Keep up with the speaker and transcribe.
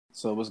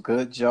So what's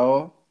good,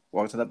 Joe?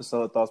 Welcome to the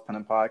episode of Thoughts Pen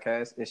and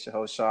Podcast. It's your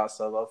host, Shaw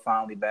Solo,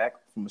 finally back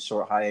from a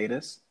short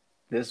hiatus.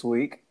 This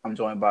week, I'm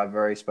joined by a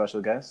very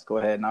special guest. Go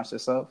ahead and announce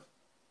yourself.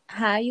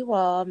 Hi, you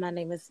all. My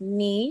name is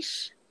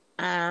Niche.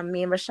 Me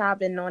and Rashad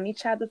been knowing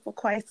each other for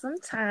quite some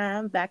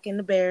time, back in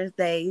the Bears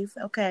days,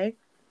 okay?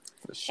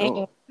 For And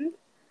sure.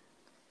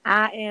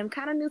 I am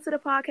kind of new to the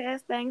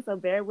podcast thing, so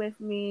bear with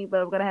me, but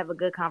we're going to have a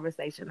good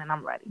conversation, and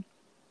I'm ready.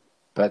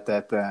 Bet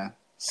that thing.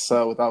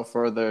 So without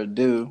further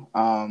ado,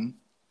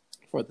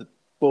 for the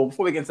well,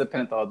 before we get into the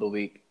pen and thought of the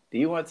week, do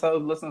you want to tell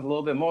the listeners a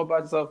little bit more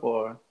about yourself,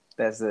 or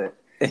that's it?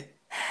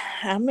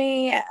 I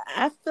mean,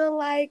 I feel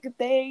like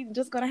they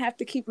just going to have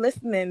to keep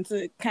listening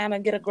to kind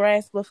of get a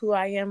grasp of who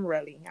I am,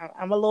 really.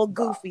 I'm a little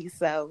goofy,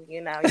 so,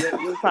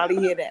 you'll probably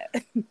hear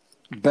that.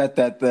 Bet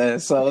that thing.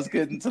 So let's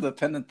get into the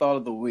pen and thought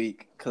of the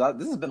week, because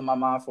this has been in my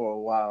mind for a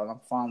while, and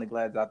I'm finally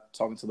glad that I'm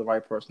talking to the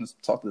right person to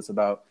talk this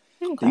about.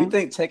 Do you Okay.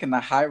 think taking the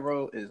high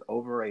road is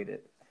overrated?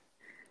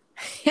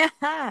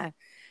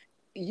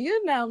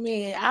 You know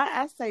me.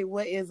 I say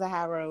what is a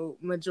high road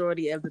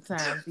majority of the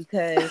time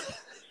because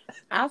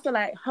I feel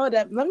like, hold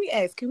up, let me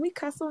ask, can we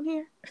cuss on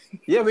here?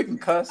 Yeah, we can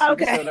cuss. You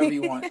can say whatever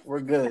you want. Okay. We're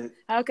good.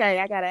 Okay,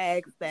 I gotta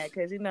ask that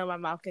because my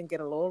mouth can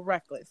get a little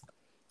reckless.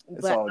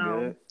 It's But all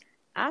good.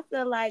 I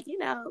feel like,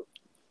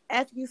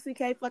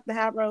 FUCK fuck the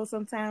high road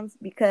sometimes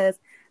because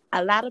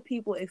a lot of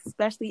people,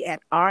 especially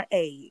at our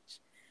age,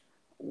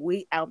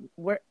 we're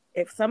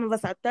if some of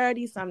us are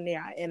 30, some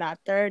near in our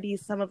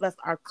 30s, some of us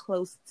are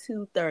close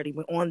to 30.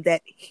 We're on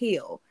that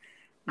hill.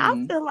 I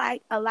Mm-hmm. feel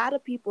like a lot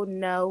of people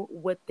know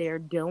what they're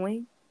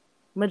doing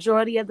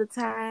majority of the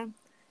time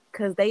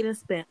because they done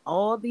spent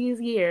all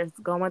these years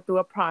going through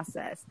a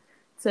process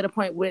to the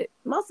point where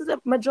most of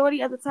the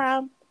majority of the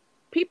time,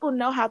 people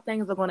know how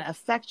things are going to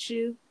affect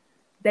you.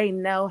 They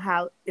know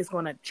how it's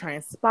going to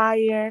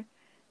transpire.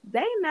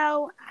 They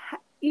know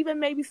even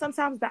maybe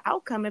sometimes the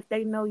outcome if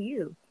they know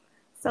you.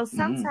 So Mm-hmm.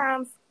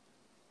 sometimes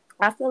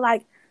I feel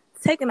like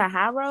taking a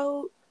high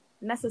road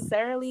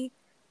necessarily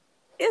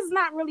is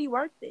not really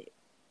worth it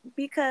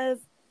because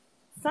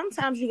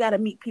sometimes you got to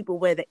meet people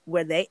where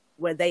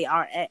they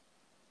are at,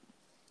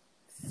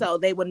 so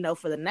they would know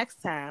for the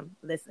next time.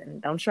 Listen,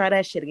 don't try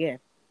that shit again.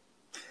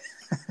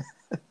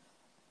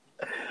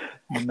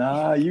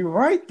 Nah, you're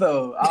right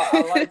though.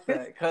 I like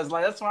that because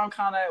like that's where I'm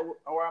kind of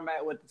where I'm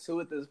at with the two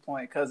at this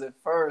point. Because at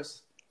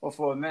first, or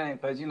for a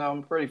minute, because I'm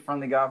a pretty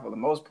friendly guy for the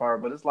most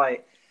part, but it's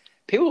like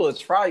people will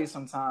try you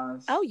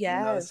sometimes. Oh See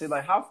yes.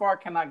 like how far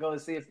can I go to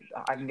see if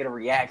I can get a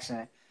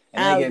reaction,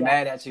 and they Oh get yeah.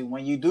 mad at you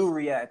when you do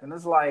react, and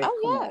it's like, come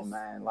Oh on, yes.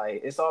 man.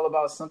 Like it's all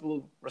about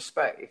simple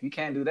respect. If you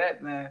can't do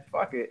that, then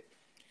fuck it.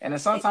 And then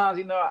sometimes,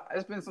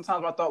 it's been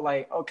sometimes where I thought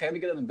like, okay, let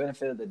me give them the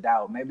benefit of the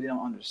doubt. Maybe they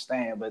don't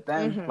understand. But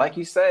then, Mm-hmm. like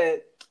you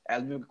said,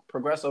 as we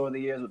progress over the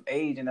years with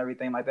age and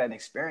everything like that and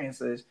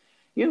experiences,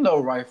 you know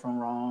right from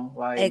wrong.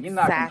 Like you're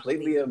not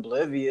completely Exactly.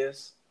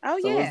 oblivious. Oh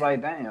So it's yeah.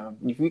 like, damn,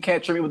 if you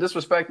can't treat me with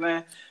disrespect,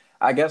 then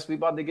I guess we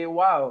about to get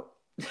wild.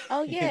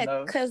 Oh you yeah,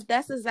 know? because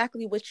that's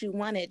exactly what you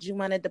wanted. You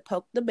wanted to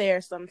poke the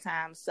bear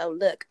sometimes. So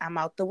look, I'm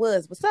out the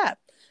woods. What's up?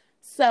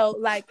 So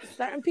like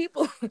certain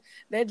people,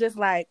 they're just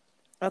like,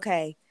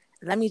 okay,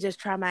 let me just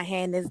try my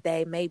hand this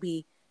day.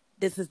 Maybe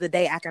this is the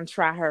day I can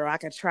try her or I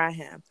can try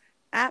him.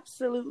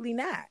 Absolutely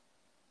not.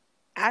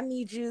 I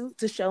need you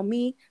to show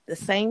me the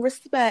same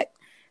respect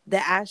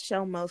that I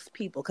show most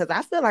people because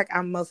I feel like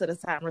I'm most of the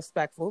time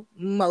respectful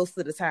most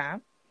of the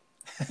time.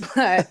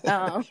 But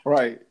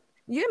right.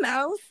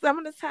 some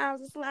of the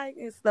times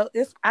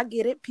it's I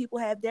get it. People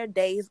have their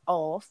days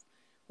off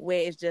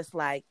where it's just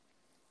like,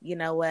 you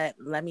know what?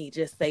 Let me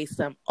just say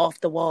some off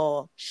the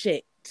wall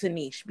shit to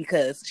Niche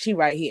because she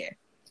right here.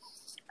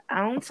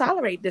 I don't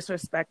tolerate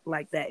disrespect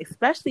like that,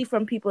 especially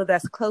from people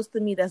that's close to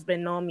me that's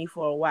been knowing me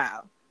for a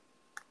while.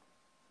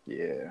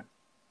 Yeah.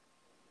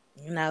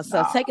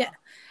 So take it,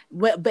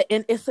 Nah.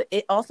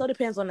 it also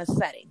depends on the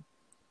setting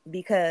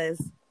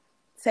because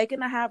taking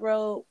a high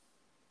road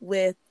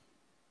with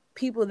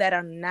people that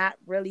are not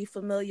really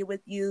familiar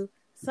with you,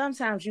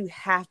 sometimes you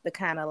have to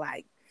kind of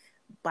like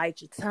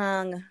bite your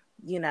tongue,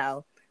 you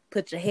know,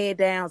 put your head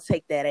down,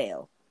 take that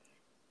L.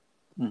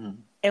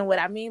 Mm-hmm. And what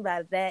I mean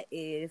by that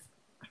is,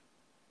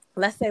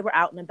 let's say we're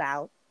out and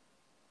about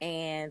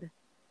and,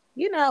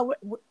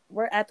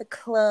 we're at the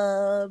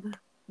club,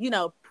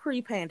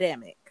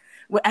 pre-pandemic.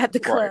 We're at the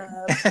Right.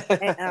 club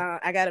and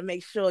I got to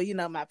make sure,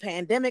 my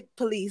pandemic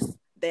police,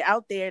 they're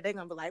out there. They're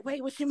going to be like,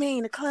 wait, what you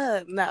mean the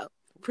club? No, right.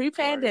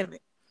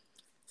 pre-pandemic.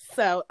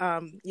 So,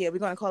 yeah, we're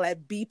going to call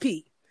that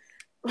BP.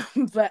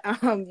 But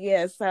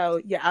yeah,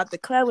 so you're out the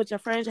club with your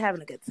friends, you're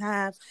having a good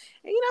time,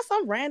 and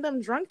some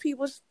random drunk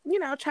people,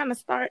 trying to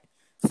start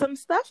some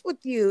stuff with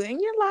you, and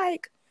you're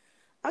like,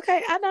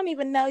 okay, I don't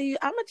even know you.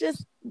 I'm gonna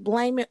just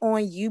blame it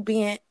on you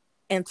being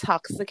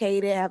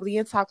intoxicated, heavily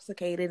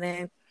intoxicated,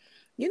 and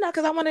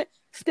because I want to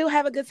still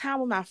have a good time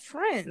with my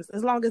friends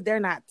as long as they're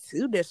not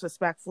too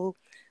disrespectful.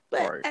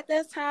 But Right. at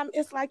this time,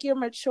 it's like you're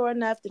mature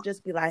enough to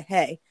just be like,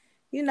 hey,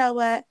 you know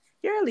what?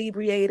 You're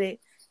inebriated.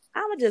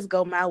 I'm going to just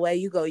go my way,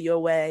 you go your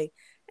way,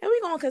 and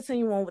we're going to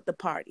continue on with the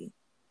party.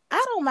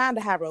 I don't mind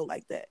a high road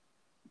like that.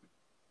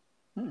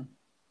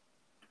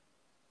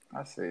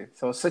 I see.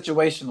 So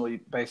situational,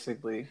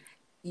 basically,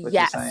 what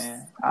you're Yes,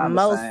 saying. I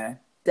most understand.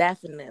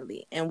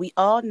 definitely. And we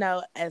all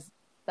know as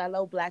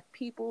fellow Black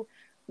people,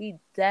 we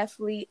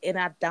definitely, and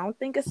I don't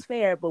think it's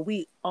fair, but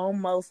we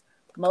almost,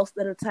 most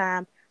of the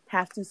time,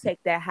 have to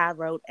take that high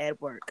road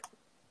at work.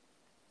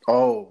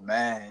 Oh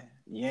man,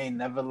 you ain't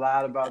never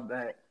lied about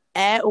that.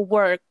 At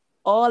work,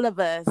 all of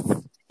us,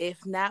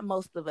 if not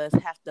most of us,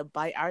 have to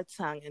bite our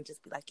tongue and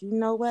just be like, you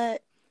know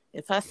what?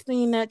 If I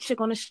seen that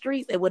chick on the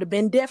streets, it would have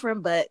been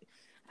different, but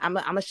I'm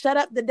going to shut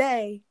up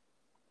today.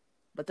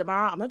 But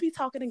tomorrow, I'm going to be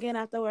talking again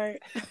afterward.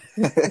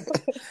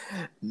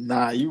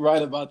 Nah, you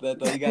right about that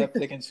though. You gotta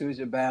pick and choose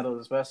your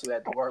battles, especially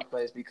at the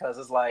workplace, because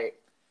it's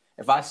like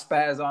if I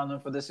spaz on them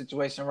for this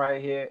situation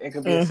right here, it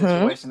could be a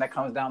situation that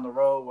comes down the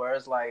road where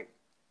it's like,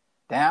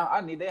 damn, I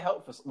need their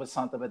help with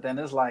something. But then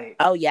it's like,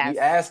 Oh, yes. you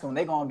ask them,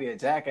 they're gonna be a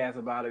jackass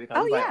about it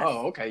because it's like,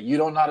 oh, okay, you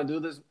don't know how to do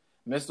this,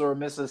 Mr. or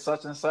Mrs.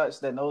 Such and such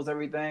that knows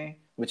everything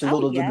with your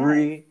little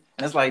degree,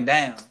 and it's like,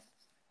 damn,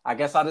 I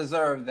guess I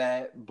deserve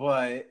that,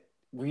 but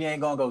we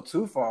ain't gonna go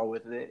too far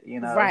with it, you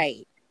know.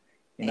 Right.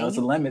 You know, it's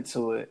a limit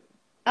to it.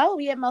 Oh,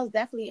 yeah, most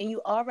definitely. And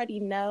you already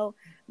know,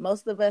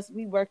 most of us,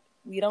 we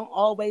don't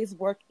always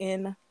work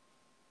in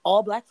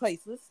all Black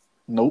places.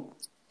 Nope.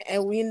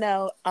 And we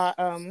know, fuck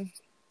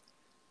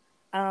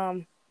it,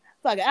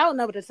 I don't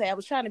know what to say. I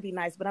was trying to be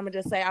nice, but I'm going to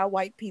just say our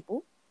white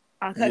people,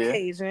 our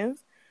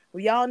Caucasians,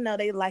 we all know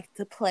they like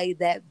to play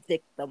that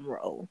victim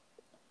role.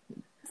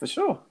 For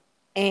sure.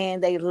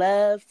 And they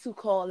love to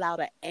call out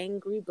an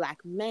angry Black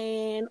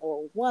man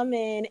or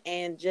woman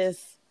and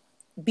just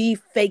be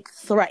fake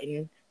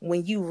threatened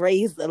when you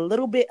raise a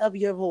little bit of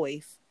your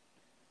voice,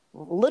 a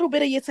little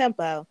bit of your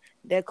tempo.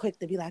 They're quick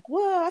to be like,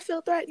 whoa, I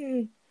feel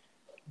threatened.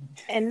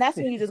 And that's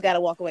when you just got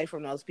to walk away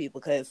from those people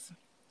because,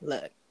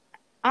 look,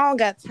 I don't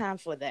got time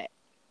for that.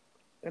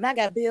 And I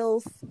got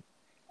bills.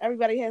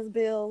 Everybody has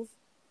bills.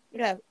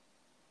 I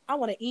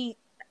want to eat.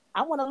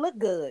 I want to look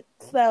good.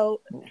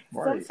 So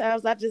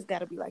sometimes I just got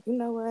to be like, you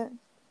know what?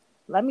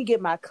 Let me get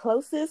my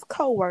closest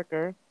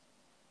coworker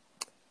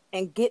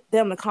and get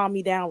them to calm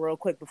me down real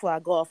quick before I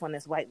go off on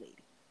this white lady.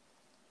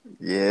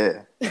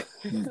 Yeah.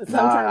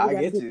 Nah, I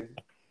get you.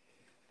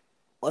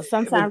 Or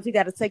sometimes you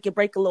got to take your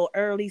break a little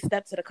early,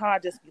 step to the car,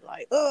 just be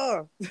like,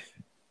 ugh.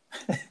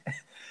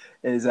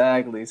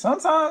 Exactly.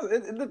 Sometimes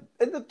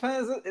it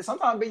depends. It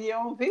sometimes be your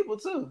own people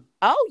too.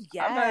 Oh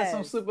yeah. I've had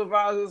some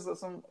supervisors or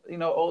some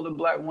older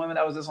Black women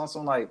that was just on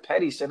some like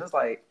petty shit. It's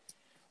like,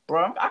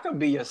 bro, I could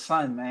be your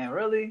son, man.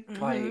 Really?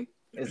 Mm-hmm. Like,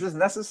 is this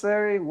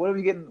necessary? What are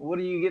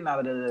you getting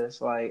out of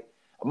this? Like,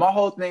 my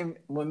whole thing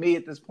with me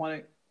at this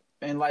point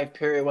in life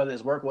period, whether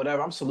it's work,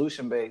 whatever, I'm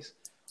solution based.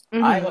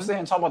 Mm-hmm. I ain't gonna sit here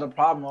and talk about the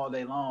problem all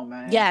day long,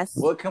 man. Yes.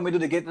 What can we do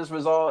to get this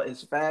resolved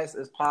as fast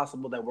as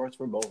possible that works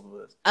for both of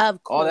us?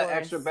 Of course. All that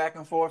extra back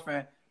and forth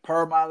and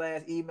per my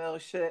last email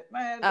shit,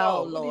 man.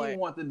 No, Lord. What do you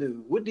want to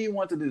do? What do you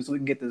want to do so we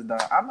can get this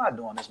done? I'm not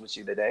doing this with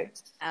you today.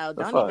 Oh,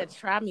 don't even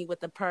try me with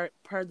the per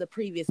the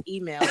previous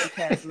email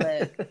because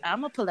look,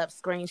 I'm gonna pull up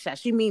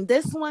screenshots. You mean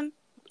this one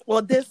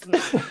or this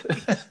one?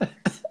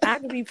 I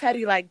can be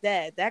petty like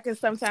that. That can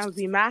sometimes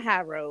be my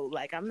high road.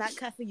 Like, I'm not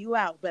cussing you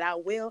out, but I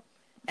will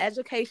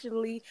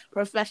educationally,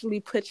 professionally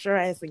put your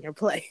ass in your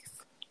place.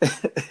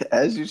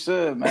 As you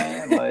should,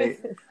 man.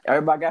 Like,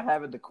 everybody got to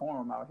have a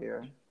decorum out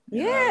here.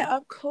 Yeah, know?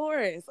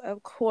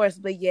 Of course.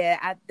 But yeah,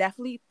 I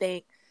definitely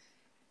think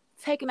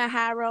taking a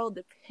high road,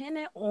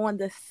 depending on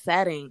the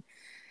setting,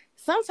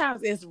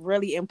 sometimes it's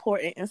really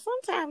important. And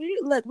sometimes,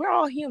 look, we're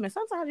all human.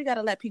 Sometimes you got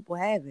to let people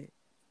have it.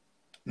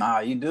 Nah,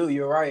 you do.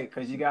 You're right.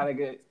 Because you got to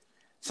get...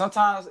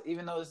 Sometimes,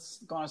 even though it's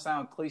going to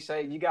sound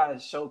cliche, you got to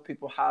show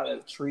people how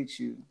to treat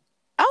you.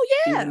 Oh,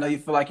 yeah. Even though you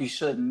feel like you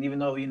shouldn't. Even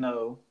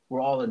though,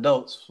 we're all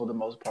adults for the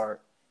most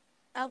part.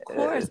 Of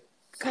course.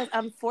 Because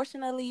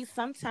unfortunately,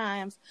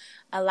 sometimes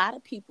a lot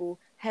of people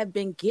have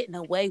been getting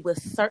away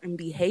with certain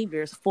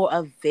behaviors for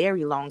a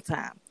very long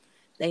time.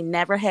 They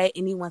never had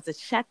anyone to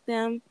check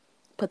them,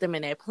 put them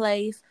in their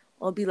place,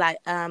 or be like,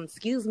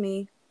 excuse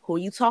me, who are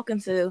you talking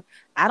to?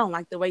 I don't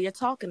like the way you're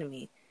talking to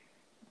me.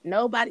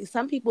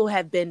 Some people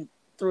have been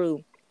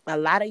through a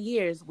lot of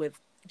years with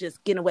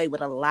just getting away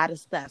with a lot of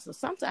stuff. So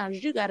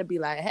sometimes you got to be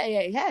like,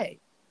 hey,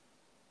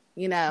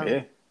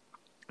 yeah.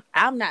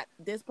 I'm not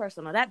this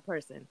person or that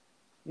person.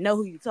 Know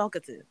who you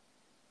talking to.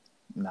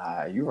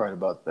 Nah, you're right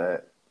about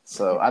that.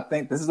 So I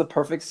think this is a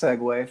perfect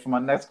segue for my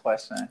next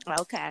question.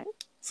 Okay.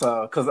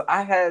 So, because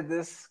I had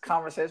this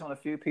conversation with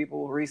a few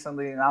people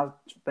recently, and I was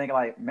thinking,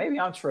 like, maybe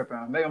I'm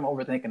tripping. Maybe I'm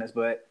overthinking this,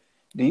 but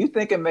do you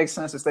think it makes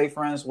sense to stay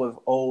friends with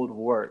old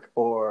work?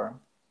 Or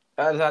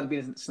does it have to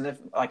be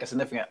like a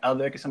significant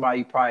other? Because somebody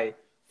you probably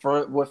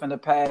with in the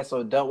past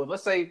or dealt with.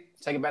 Let's say,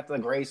 take it back to the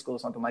grade school or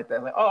something like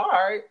that. Like, oh, all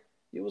right,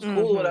 it was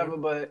cool or whatever,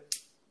 but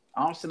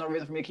I don't see no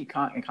reason for me to keep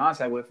in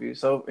contact with you.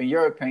 So, in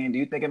your opinion, do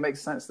you think it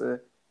makes sense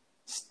to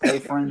stay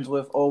friends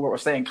with old work or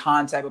stay in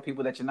contact with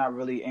people that you're not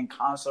really in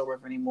concert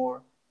with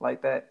anymore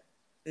like that?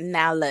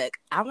 Now, look,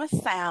 I'm going to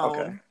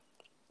sound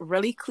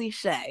really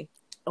cliche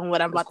on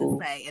what I'm about to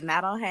say, and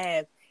I don't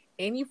have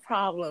any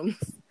problems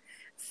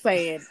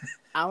saying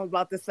I'm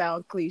about to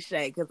sound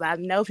cliche because I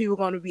know people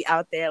going to be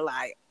out there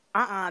like,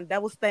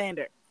 double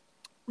standard.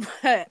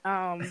 But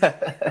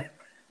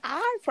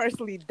I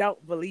personally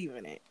don't believe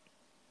in it.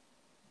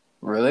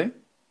 Really?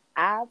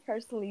 I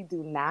personally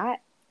do not,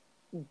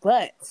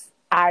 but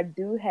I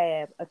do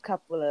have a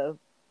couple of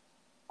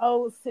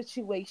old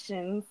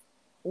situations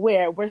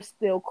where we're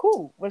still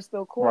cool. We're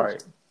still cordial.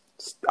 Right.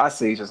 I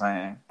see what you're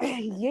saying.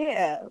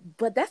 Yeah,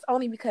 but that's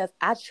only because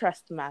I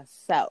trust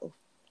myself.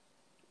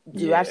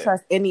 Do I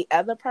trust any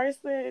other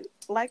person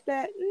like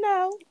that?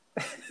 No.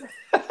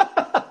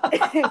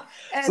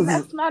 And So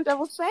that's not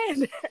double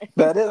standard.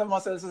 That is, I'm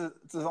gonna say this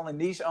is only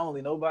niche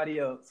only, nobody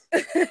else.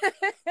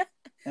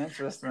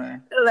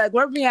 Interesting. Look,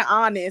 we're being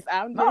honest.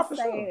 I'm just for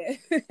saying.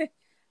 Sure.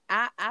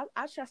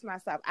 I trust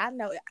myself. I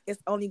know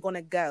it's only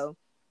gonna go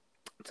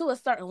to a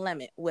certain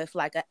limit with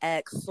like an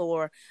ex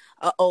or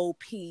an old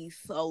piece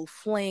or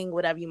fling,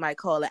 whatever you might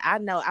call it. I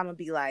know I'm gonna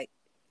be like,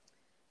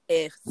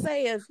 if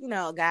a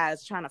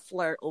guy's trying to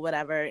flirt or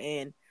whatever,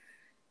 and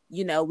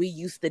we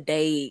used to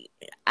date,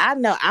 I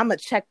know I'm gonna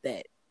check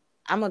that.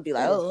 I'm gonna be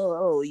like,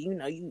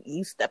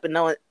 you stepping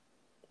on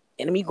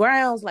enemy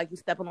grounds, like you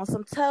stepping on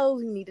some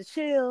toes. You need to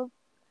chill,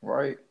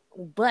 right?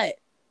 But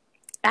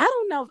I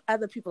don't know if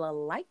other people are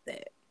like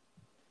that.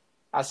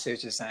 I see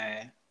what you're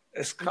saying.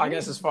 I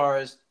guess as far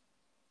as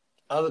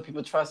other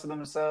people trusting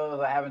themselves,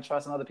 or having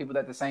trust in other people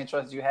that the same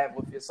trust you have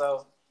with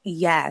yourself.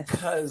 Yes.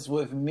 Because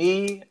with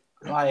me,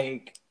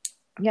 like,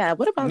 yeah.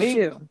 What about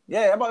you?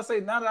 Yeah, I'm about to say,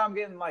 now that I'm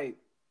getting like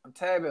a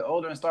tad bit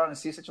older and starting to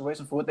see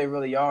situations for what they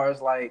really are,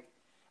 it's like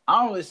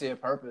I don't really see a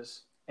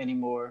purpose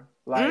anymore.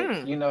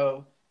 Like,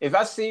 if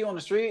I see you on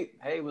the street,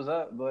 hey, what's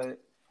up?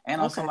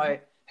 And also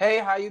like, hey,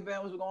 how you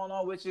been? What's going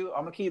on with you?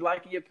 I'm gonna keep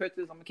liking your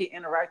pictures. I'm gonna keep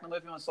interacting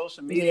with you on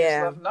social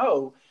media and stuff.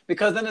 No,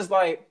 because then it's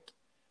like,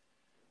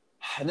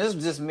 and this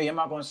is just me. I'm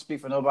not going to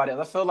speak for nobody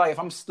else. I feel like if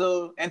I'm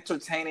still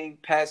entertaining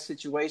past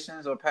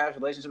situations or past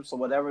relationships or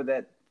whatever,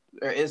 that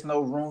there is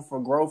no room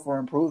for growth or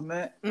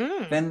improvement,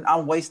 then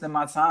I'm wasting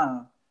my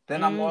time.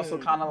 Then I'm also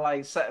kind of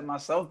like setting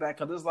myself back,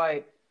 because it's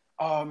like,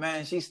 oh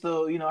man, she's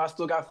still, I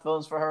still got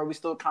feelings for her. We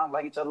still kind of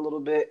like each other a little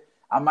bit.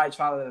 I might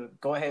try to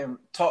go ahead and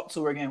talk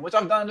to her again, which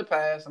I've done in the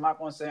past. I'm not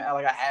going to say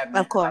like I haven't.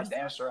 Of course. I'm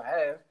damn sure I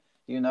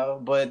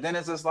have, but then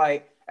it's just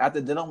like, after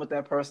dealing with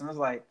that person, it's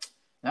like,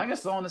 I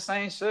guess on the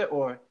same shit,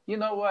 or you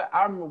know what?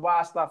 I remember why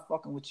I stopped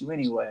fucking with you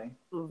anyway.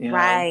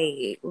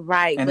 Right.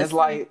 And it's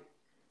like,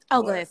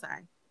 go ahead,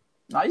 sorry.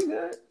 No, you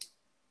good.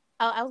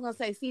 Oh, I was gonna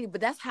say, see,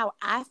 but that's how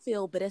I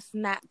feel, but it's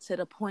not to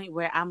the point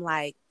where I'm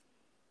like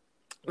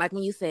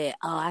when you said,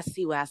 oh, I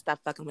see why I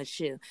stopped fucking with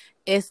you.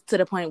 It's to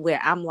the point where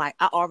I'm like,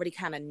 I already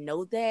kind of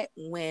know that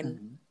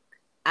when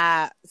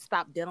I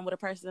stop dealing with a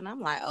person,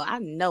 I'm like, oh, I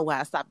know why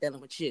I stopped dealing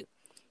with you.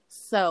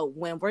 So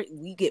when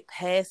we get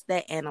past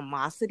that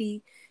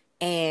animosity.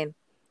 And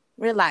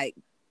we're like,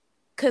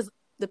 because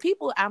the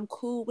people I'm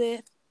cool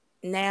with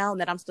now,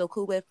 that I'm still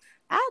cool with,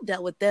 I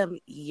dealt with them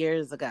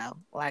years ago.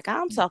 Like,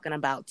 I'm talking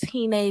about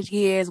teenage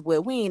years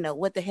where we didn't know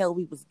what the hell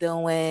we was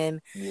doing.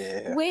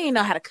 Yeah. We didn't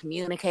know how to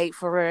communicate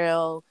for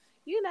real.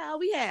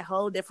 We had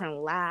whole different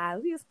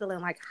lives. We were still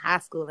in like high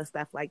school and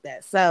stuff like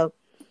that. So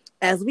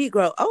as we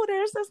grow older,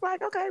 it's just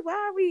like, okay,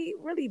 why are we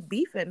really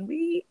beefing?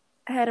 We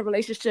had a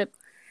relationship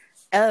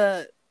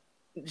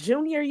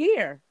junior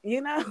year,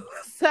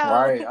 so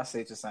right. I see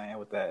what you're saying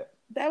with that.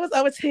 That was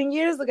over 10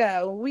 years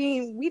ago.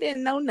 We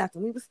didn't know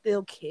nothing. We were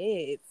still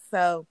kids.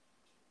 So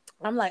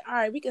I'm like, all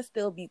right, we can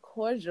still be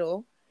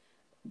cordial,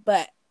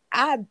 but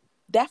I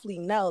definitely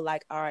know,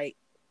 like, all right,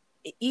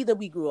 either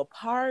we grew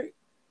apart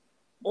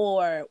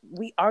or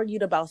we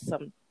argued about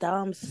some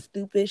dumb,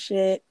 stupid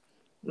shit.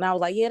 And I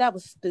was like, yeah, that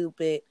was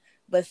stupid,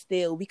 but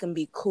still we can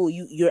be cool.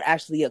 You're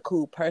actually a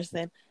cool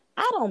person.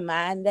 I don't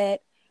mind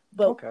that,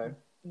 but okay.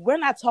 We're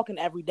not talking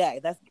every day.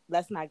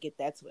 Let's not get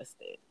that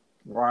twisted.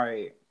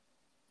 Right.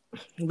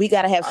 We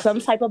got to have some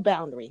type of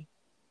boundary.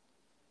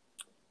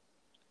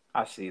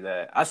 I see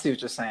that. I see what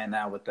you're saying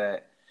now with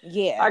that.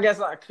 Yeah. I guess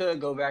I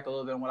could go back a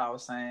little bit on what I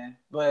was saying,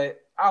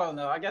 but I don't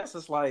know. I guess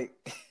it's like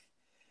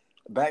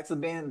back to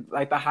being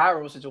like the high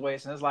road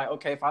situation. It's like,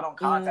 okay, if I don't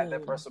contact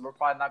that person, we're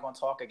probably not going to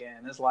talk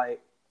again. It's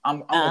like,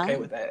 I'm okay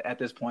with that at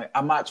this point.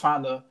 I'm not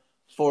trying to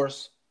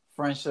force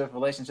friendship,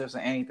 relationships, or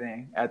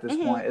anything at this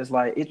point. It's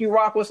like, if you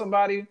rock with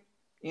somebody,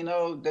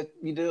 that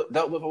you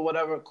dealt with or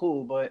whatever,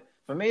 cool. But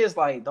for me, it's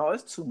like, dog,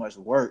 it's too much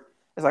work.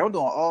 It's like, I'm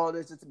doing all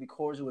this just to be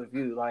cordial with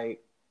you.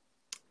 Like,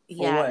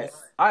 for what?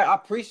 I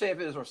appreciate if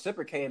it was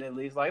reciprocated at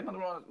least. Like,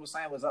 nothing wrong with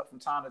saying what's up from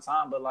time to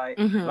time, but like,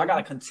 I got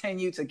to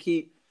continue to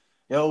keep,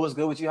 what's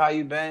good with you? How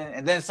you been?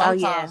 And then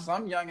sometimes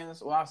some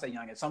youngins, well, I say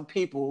youngins, some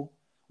people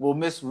will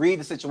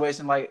misread the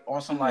situation, like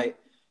on some like,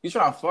 you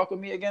trying to fuck with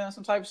me again or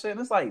some type of shit? And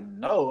it's like,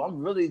 no,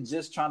 I'm really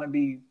just trying to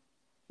be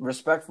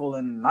respectful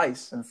and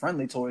nice and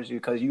friendly towards you,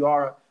 because you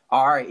are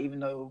all right, even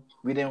though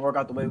we didn't work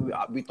out the way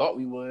we thought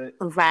we would.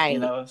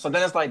 Right. So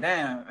then it's like,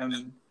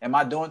 damn, am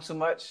I doing too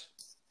much?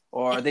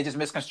 Or are they just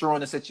misconstruing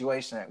the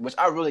situation? Which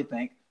I really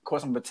think, of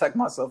course, I'm going to protect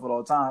myself at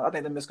all times. I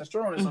think they're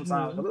misconstruing it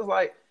sometimes. But it's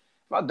like,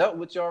 if I dealt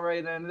with you already,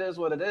 then it is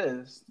what it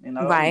is. You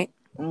know, Right.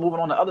 I'm moving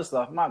on to other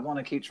stuff. I'm not going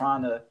to keep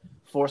trying to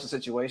force a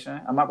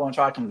situation. I'm not going to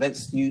try to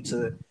convince you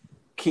to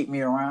keep me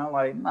around.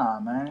 Like,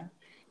 nah, man,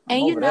 I'm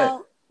And over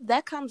that.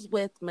 that comes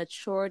with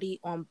maturity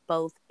on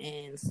both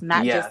ends,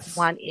 not just Yes.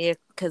 one ear.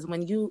 Because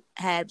when you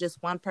have just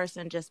one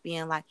person just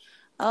being like,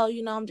 oh,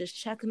 I'm just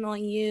checking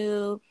on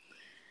you,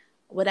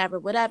 whatever,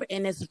 whatever,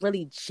 and it's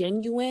really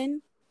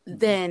genuine, Mm-hmm.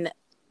 then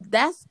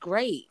that's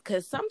great.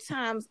 Because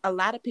sometimes a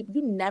lot of people,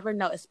 you never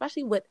know,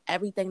 especially with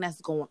everything that's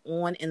going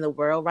on in the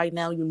world right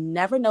now, you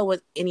never know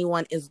what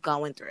anyone is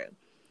going through.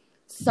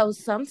 So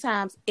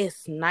sometimes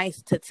it's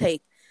nice to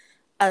take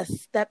a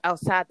step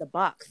outside the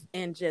box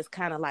and just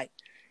kind of like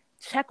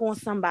check on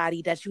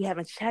somebody that you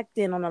haven't checked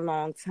in on a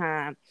long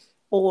time,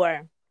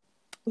 or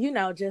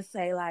just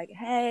say like,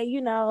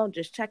 hey,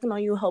 just checking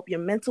on you, hope your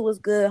mental is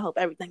good, hope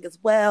everything is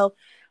well,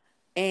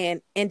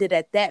 and end it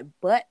at that.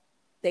 But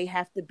they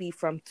have to be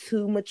from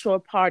two mature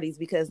parties,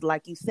 because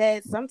like you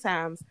said,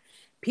 sometimes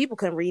people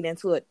can read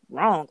into it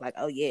wrong, like,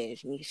 oh yeah,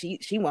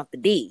 she want the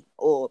D,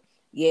 or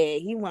yeah,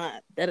 he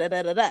want da da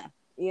da da da,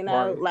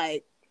 Right.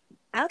 like,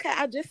 okay,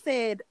 I just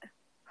said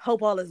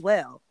hope all is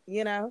well,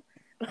 like,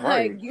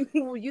 Right.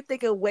 you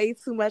thinking way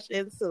too much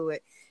into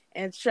it,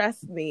 and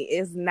trust me,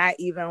 it's not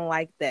even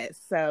like that.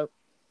 So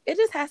it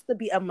just has to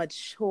be a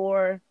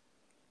mature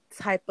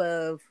type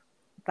of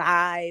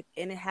vibe,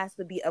 and it has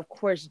to be, of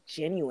course,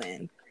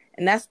 genuine.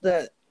 And that's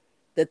the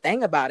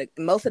thing about it.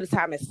 Most of the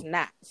time it's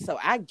not. So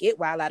I get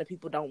why a lot of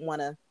people don't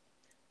want to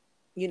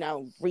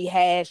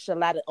rehash a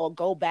lot of, or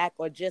go back,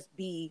 or just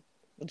be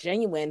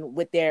genuine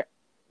with their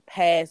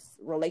past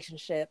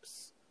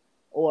relationships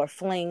or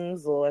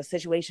flings or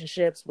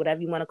situationships,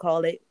 whatever you want to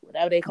call it,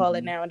 whatever they call it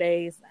Mm-hmm.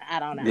 nowadays. I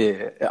don't know.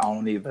 Yeah, I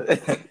don't either.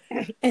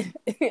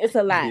 It's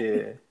a lot.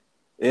 Yeah,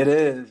 it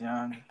is,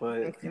 young.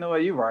 But you know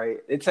what? You're right.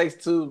 It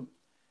takes two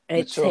It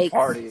mature takes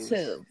parties.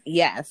 two.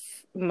 Yes,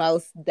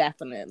 most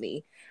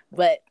definitely.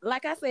 But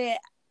like I said,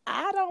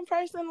 I don't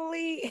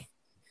personally,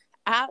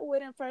 I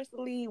wouldn't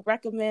personally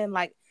recommend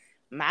like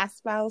my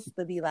spouse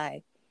to be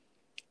like,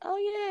 oh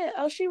yeah,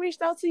 oh she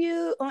reached out to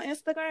you on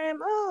Instagram.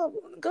 Oh,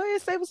 go ahead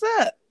and say what's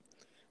up.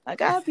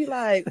 Like I'd be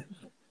like,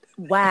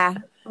 why?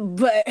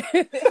 But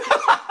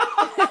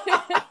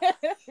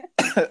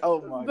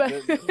Oh my but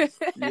goodness.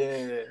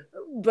 Yeah.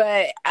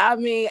 but I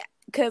mean,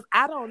 because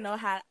I don't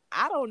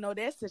know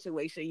their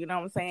situation. You know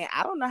what I'm saying?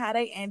 I don't know how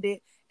they ended.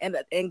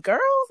 And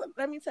girls,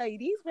 let me tell you,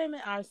 these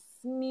women are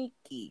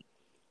sneaky.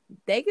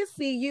 They can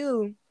see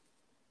you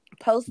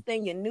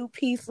posting your new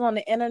piece on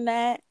the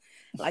internet,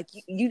 like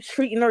you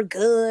treating her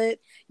good,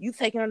 you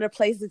taking her to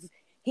places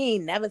he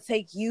ain't never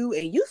take you,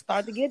 and you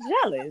start to get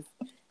jealous,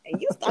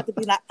 and you start to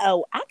be like,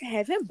 oh, I can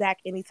have him back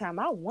anytime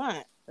I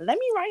want. Let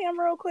me write him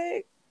real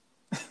quick.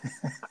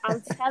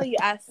 I'm telling you,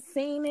 I've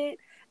seen it.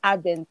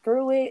 I've been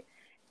through it.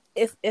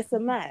 It's a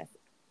mess.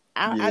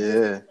 I just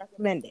Yeah. don't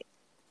recommend it.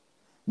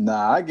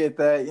 Nah, I get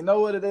that. You know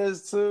what it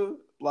is too?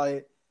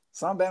 Like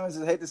some families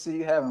just hate to see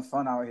you having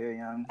fun out here,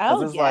 young.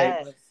 Because Oh it's like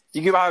yes,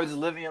 you can probably just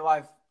living your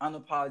life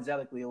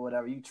unapologetically or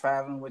whatever. You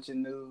traveling with your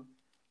new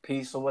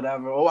piece or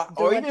whatever, or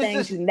doing even it's things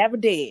just you never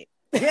did.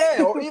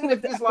 yeah, or even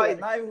if it's like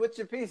not even with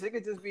your piece, it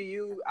could just be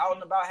you out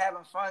and about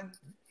having fun,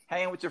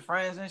 hanging with your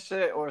friends and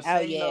shit, or Oh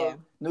seeing, yeah,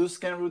 new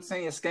skin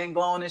routine, your skin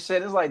glowing and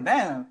shit. It's like,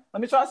 damn,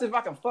 let me try to see if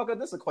I can fuck up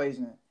this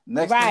equation.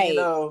 Next thing you right.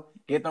 know,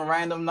 get them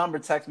random number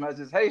text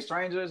messages. Hey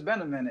stranger, it's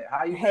been a minute.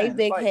 How you Hey, been? It's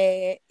big like,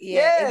 head.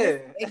 Yeah, yeah.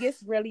 it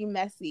gets really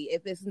messy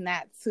if it's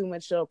not too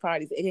mature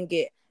parties. It can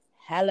get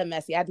hella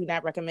messy. I do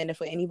not recommend it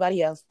for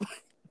anybody else.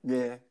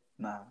 Yeah.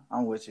 Nah,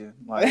 I'm with you.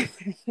 Like,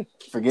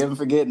 forgive and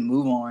forget and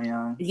move on,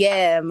 young.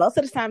 Yeah, most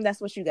of the time that's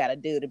what you got to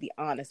do. To be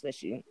honest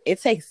with you, it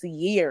takes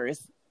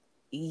years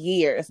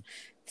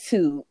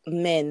to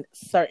mend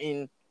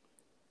certain,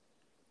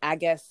 I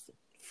guess,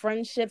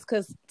 friendships,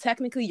 because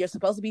technically you're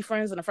supposed to be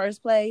friends in the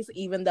first place,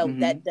 even though Mm-hmm.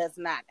 that does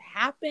not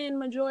happen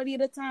majority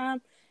of the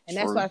time. And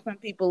that's True. why some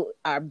people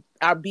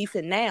are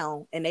beefing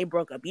now, and they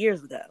broke up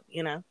years ago.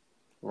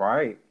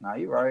 Right. Nah,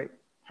 you right.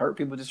 Hurt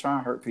people just trying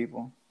to hurt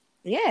people.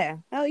 Yeah.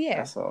 Oh yeah.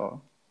 That's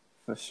all.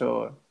 For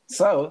sure.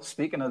 So,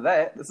 speaking of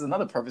that, this is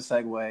another perfect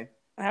segue.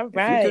 All If you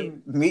right.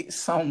 could meet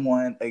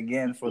someone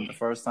again for the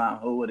first time,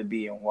 who would it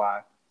be and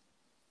why?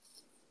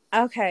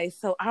 Okay,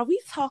 so are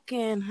we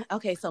talking?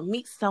 Okay, so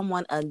meet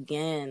someone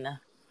again.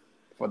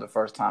 For the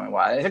first time and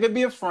why? It could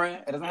be a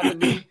friend. It doesn't have to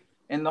be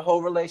in the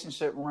whole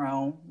relationship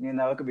realm.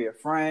 It could be a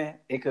friend.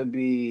 It could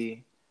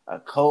be a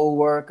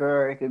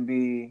co-worker. It could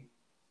be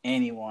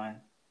anyone,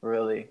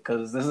 really.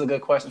 Because this is a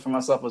good question for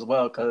myself as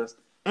well. Because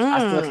I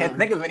still can't Mm,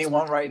 think of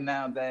anyone right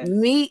now that.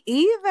 me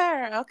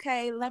either.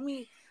 Okay, let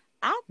me.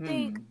 I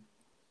think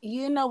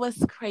Hmm.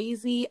 what's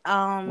crazy.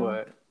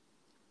 What?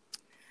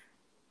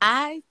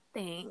 I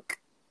think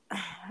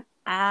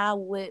I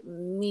would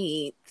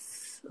meet.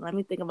 Let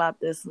me think about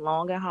this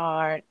long and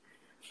hard.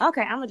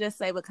 Okay, I'm gonna just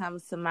say what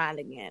comes to mind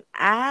again.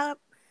 I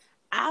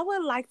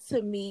would like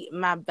to meet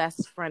my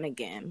best friend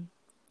again.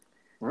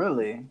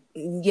 Really?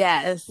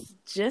 Yes,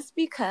 just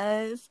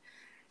because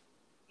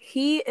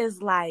he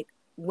is like,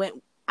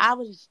 when I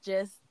was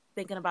just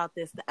thinking about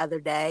this the other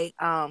day.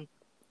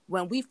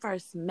 When we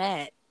first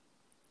met,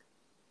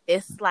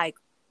 it's like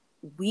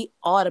we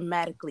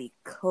automatically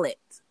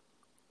clicked.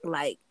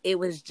 Like it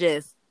was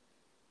just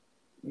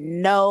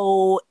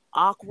no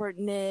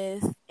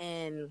awkwardness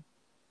and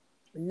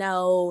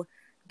no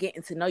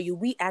getting to know you.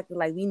 We acted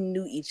like we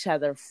knew each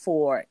other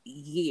for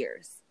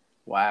years.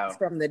 Wow.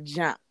 From the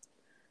jump.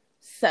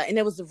 So, and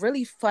it was a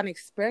really fun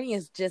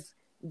experience just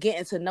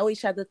getting to know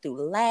each other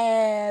through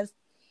laughs.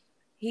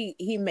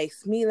 He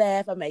makes me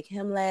laugh, I make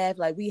him laugh.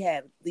 Like we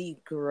have the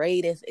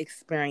greatest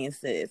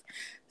experiences.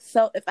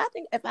 So if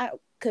I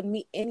could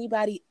meet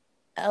anybody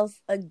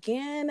else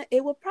again,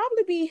 it would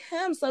probably be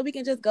him. So we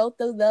can just go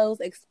through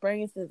those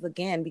experiences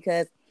again,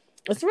 because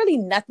it's really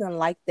nothing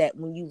like that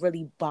when you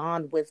really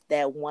bond with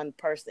that one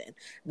person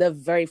the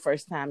very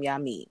first time y'all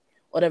meet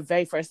or the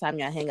very first time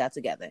y'all hang out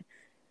together.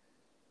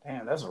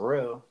 Damn, that's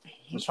real.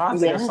 I'm trying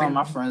to think of some of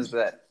my friends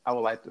that I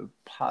would like to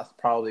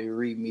probably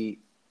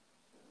re-meet.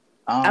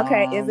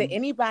 Okay, is it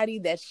anybody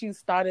that you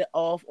started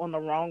off on the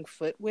wrong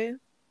foot with?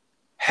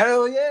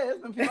 Hell yeah,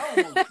 it's been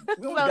people.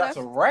 We almost got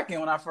to wrecking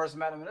when I first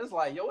met him, and it's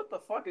like, yo, what the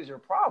fuck is your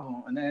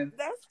problem? And then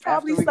that's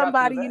probably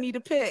somebody you need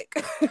to pick.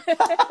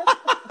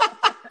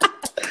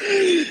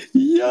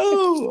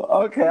 Yo,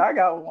 okay, I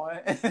got one.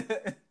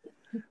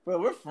 But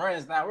we're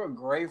friends now. We're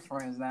great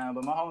friends now.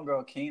 But my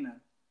homegirl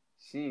Keena,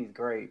 she's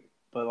great.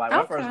 But like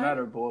when I first met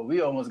her, boy, we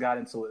almost got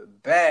into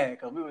it bad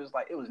because we was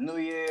like, it was New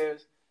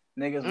Year's,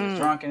 niggas was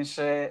drunk and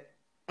shit.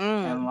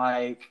 And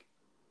like,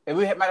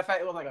 matter of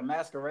fact, it was like a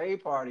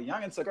masquerade party.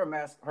 Youngin took her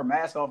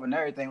mask off and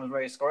everything, was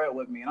ready to square it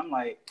with me. And I'm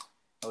like,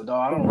 oh,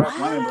 dog, I don't rep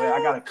women, but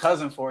I got a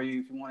cousin for you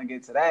if you want to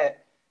get to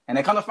that. And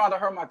they come to find out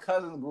her and my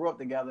cousins grew up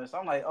together. So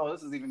I'm like, oh,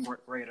 this is even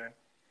greater.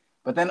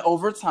 But then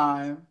over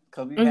time,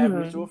 because we had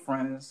mutual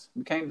friends,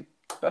 we became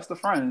best of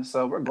friends.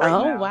 So we're great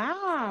now. Oh,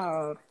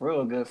 wow.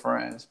 Real good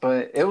friends.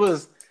 But that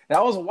was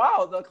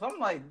wild, though, because I'm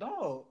like,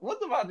 dog,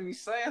 what am I to be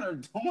saying or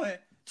doing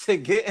to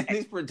get in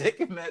these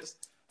predicaments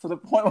to the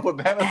point where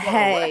Bama's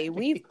Hey,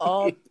 we've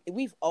all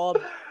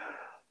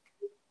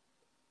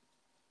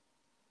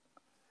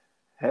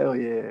Hell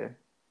yeah.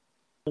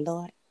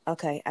 Lord.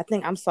 Okay, I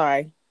think I'm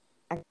sorry.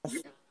 I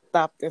gotta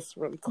stop this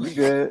really quick. You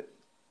good?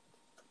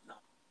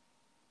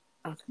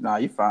 Okay. Nah,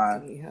 you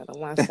fine. Hold on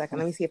 1 second.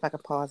 Let me see if I can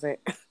pause it.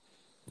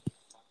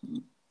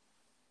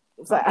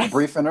 A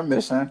brief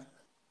intermission.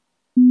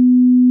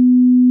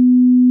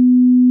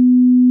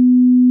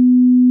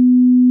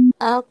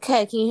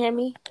 Okay, can you hear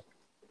me?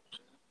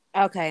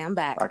 Okay, I'm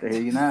back. I can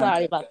hear you now.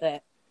 Sorry about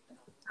that.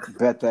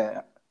 Bet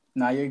that.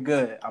 Nah, you're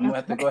good. I'm gonna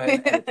have to go ahead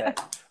and edit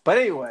that. But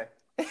anyway.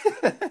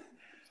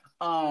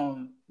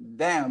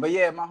 Damn. But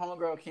yeah, my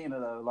homegirl Keena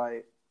though,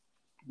 like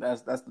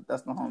that's the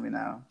homie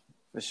now.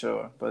 For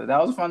sure. But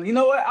that was fun. You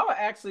know what? I would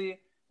actually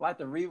like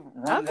to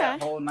rerun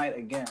that whole night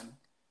again.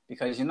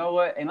 Because you know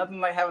what? Ain't nothing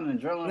like having an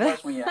adrenaline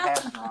rush when you're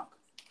half drunk.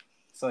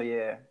 So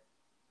yeah.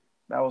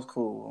 That was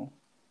cool.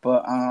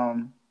 But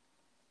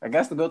I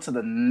guess to go to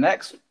the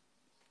next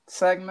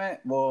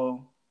segment,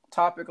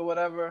 topic or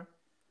whatever.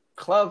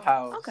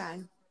 Clubhouse.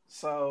 Okay.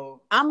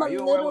 So I'm a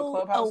little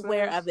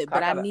aware of it,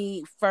 but I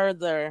need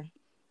further.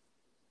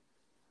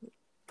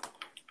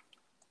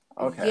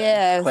 Okay.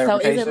 Yeah. So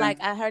is it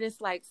like, I heard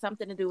it's like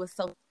something to do with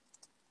social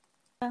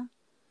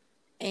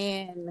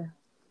and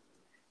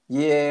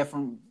yeah, it's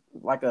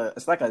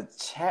like a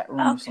chat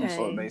room of some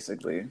sort,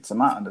 basically, to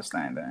my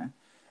understanding.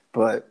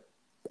 But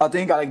I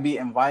think I gotta be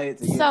invited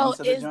to get into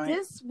the joint. So is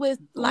this with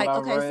like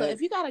so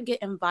if you gotta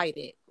get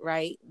invited,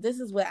 right? This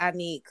is what I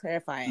need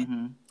clarifying.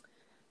 Mm-hmm.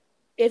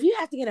 If you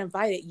have to get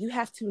invited, you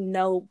have to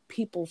know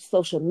people's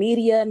social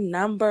media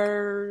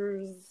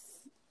numbers.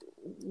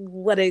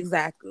 What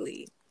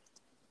exactly?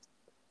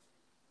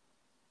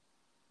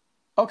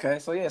 Okay,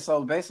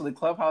 so basically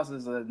Clubhouse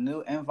is a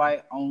new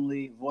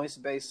invite-only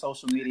voice-based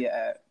social media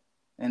app.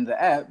 In the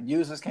app,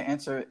 users can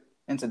enter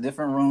into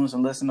different rooms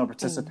and listen or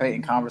participate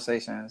in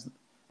conversations,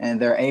 and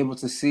they're able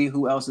to see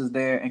who else is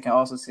there and can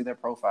also see their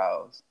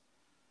profiles.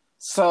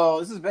 So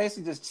this is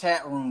basically just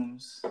chat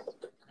rooms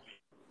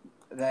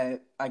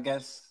that I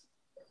guess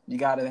you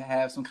got to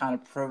have some kind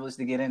of privilege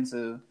to get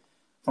into.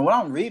 From what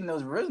I'm reading, it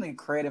was originally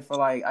created for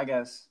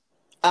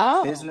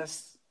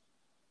business.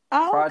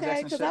 Oh,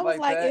 okay. Because I was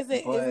like, is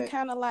it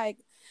kind of like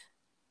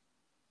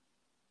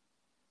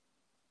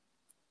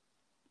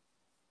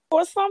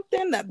or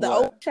something? The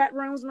old chat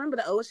rooms. Remember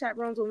the old chat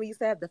rooms when we used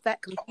to have the fat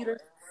computer?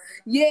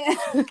 Yeah.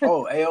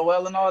 Oh,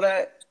 AOL and all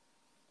that.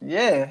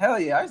 Yeah, hell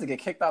yeah! I used to get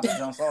kicked out the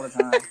junks all the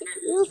time. It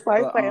was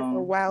like for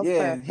a while.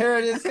 Yeah, here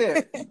it is.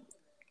 Here.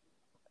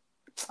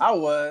 I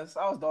was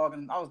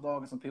dogging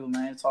some people,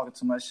 man, talking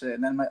too much shit.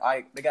 And then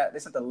they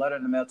sent a letter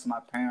in the mail to my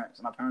parents,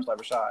 and my parents were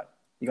like, Rashad,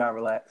 you gotta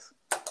relax.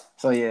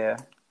 So yeah,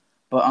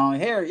 but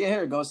here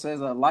it goes. It says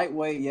a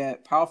lightweight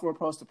yet powerful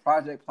approach to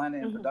project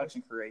planning and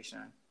production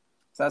creation.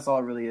 So that's all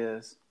it really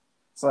is.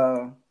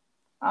 So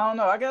I don't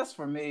know. I guess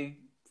for me,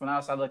 from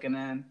outside looking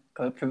in,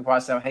 because people probably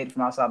say I hate it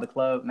from outside the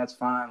club, and that's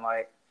fine.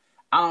 Like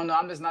I don't know.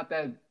 I'm just not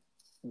that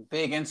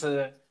big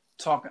into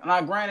talking.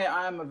 Now, granted,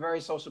 I am a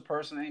very social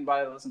person.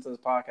 Anybody that listens to this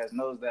podcast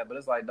knows that. But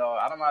it's like, dog,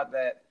 I'm not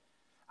that.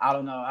 I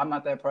don't know. I'm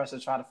not that person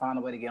to try to find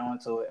a way to get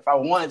onto it. If I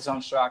wanted to,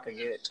 I'm sure I could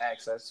get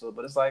access to it.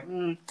 But it's like,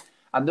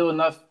 I do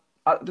enough.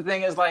 The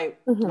thing is, like,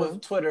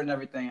 with Twitter and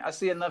everything, I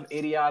see enough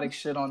idiotic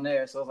shit on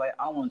there. So it's like,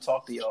 I don't want to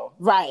talk to y'all.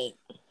 Right.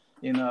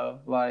 You know,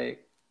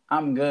 like,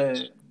 I'm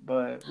good.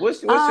 But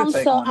what's your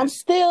take so on I'm it?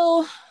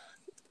 still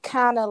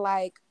kind of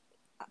like,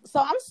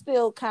 I'm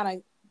still kind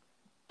of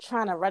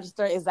trying to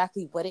register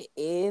exactly what it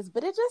is.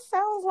 But it just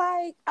sounds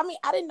like, I mean,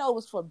 I didn't know it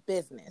was for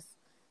business.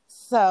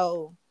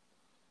 So...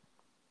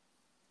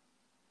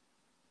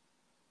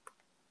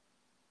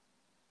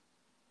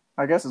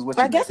 I guess is what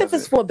you I guess if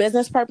it's it. for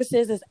business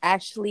purposes, it's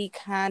actually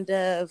kind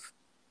of,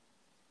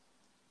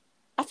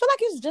 I feel like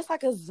it's just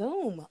like a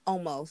Zoom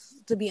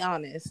almost, to be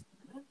honest.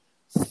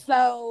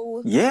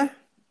 So yeah,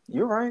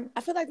 you're right.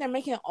 I feel like they're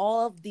making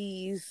all of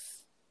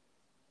these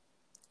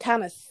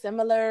kind of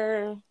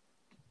similar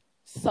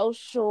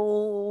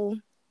social,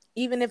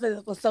 even if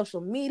it's for social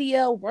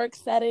media, work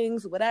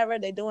settings, whatever,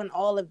 they're doing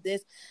all of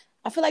this.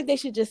 I feel like they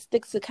should just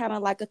stick to kind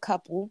of like a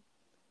couple,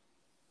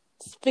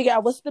 figure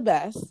out what's the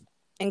best,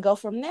 and go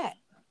from that.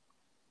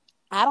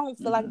 I don't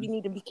feel like we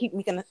need to keep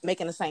making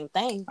the same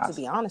thing, to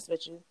be honest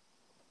with you.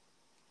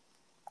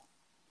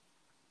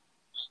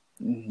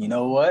 You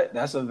know what?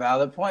 That's a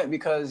valid point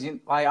because,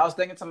 like, I was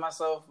thinking to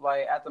myself,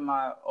 like, after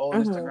my old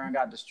Instagram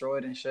got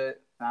destroyed and shit,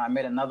 and I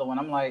made another one.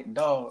 I'm like,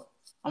 dog,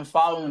 I'm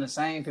following the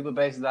same people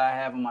basically that I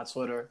have on my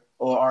Twitter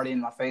or already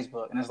in my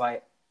Facebook, and it's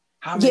like,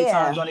 how many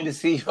times do I need to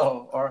see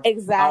y'all, or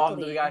how often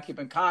do we gotta keep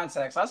in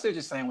contact? So I see what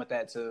you're saying with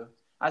that too.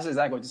 That's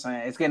exactly what you're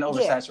saying. It's getting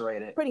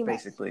oversaturated, pretty much.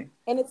 Basically.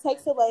 And it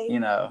takes away,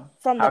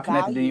 from the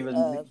value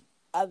of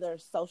other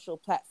social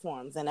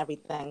platforms and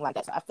everything like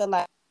that. So I feel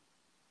like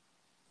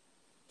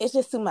it's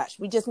just too much.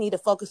 We just need to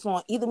focus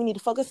on, either we need to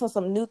focus on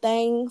some new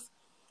things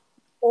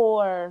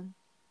or,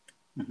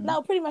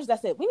 no, pretty much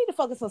that's it. We need to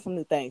focus on some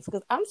new things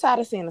because I'm tired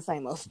of seeing the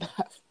same old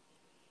stuff.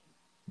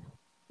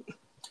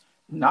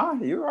 Nah,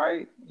 you're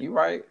right. You're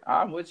right.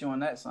 I'm with you on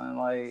that, son.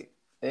 Like,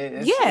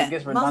 it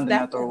gets redundant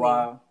after a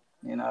while,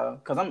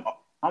 because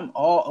I'm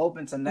all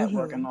open to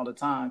networking all the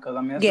time. Because,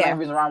 I mean, that's the main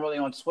reason why I'm really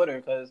on Twitter.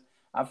 Because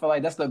I feel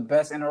like that's the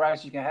best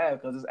interaction you can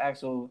have. Because it's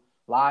actual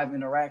live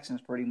interactions,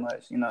 pretty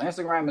much.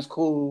 Instagram is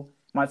cool.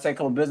 Might take a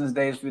couple business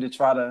days for you to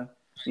try to,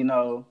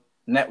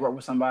 network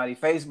with somebody.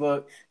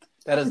 Facebook,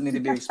 that doesn't need to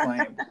be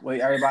explained.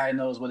 Everybody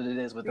knows what it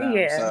is with them.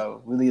 Yeah.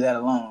 So we leave that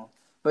alone.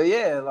 But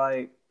yeah,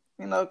 like,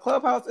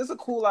 Clubhouse, it's a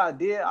cool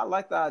idea. I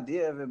like the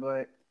idea of it,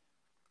 but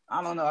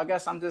I don't know. I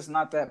guess I'm just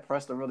not that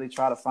pressed to really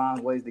try to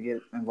find ways to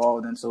get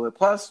involved into it.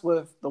 Plus,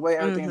 with the way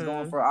everything's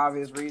going for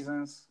obvious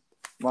reasons,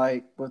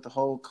 like with the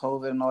whole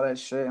COVID and all that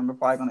shit, and we're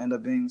probably going to end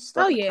up being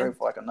stuck in the crib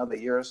for like another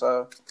year or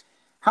so.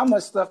 How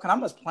much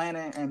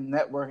planning and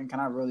networking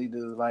can I really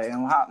do? Like,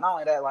 and not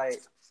only that,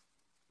 like,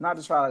 not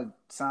to try to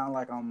sound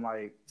like I'm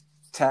like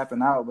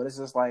tapping out, but it's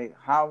just like,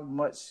 how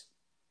much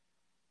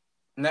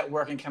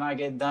networking can I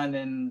get done,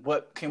 and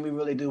what can we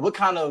really do? What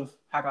kind of,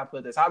 how can I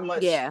put this? How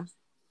much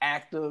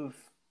active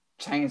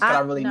change can I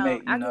really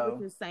make? I get what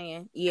you're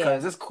saying. Yeah,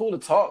 because it's cool to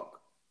talk.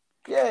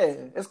 Yeah,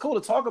 it's cool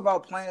to talk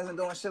about plans and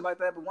doing shit like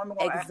that, but when we're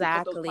gonna actually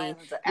put those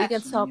plans into action, we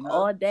can talk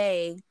all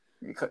day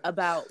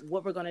about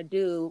what we're gonna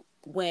do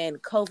when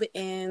COVID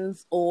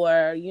ends,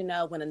 or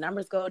when the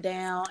numbers go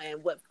down,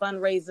 and what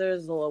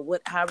fundraisers or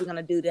how are we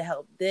gonna do to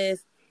help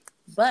this.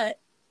 But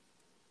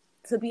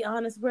to be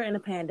honest, we're in a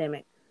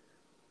pandemic.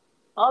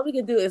 All we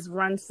can do is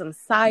run some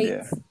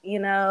sites,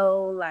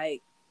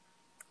 like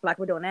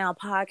we're doing now,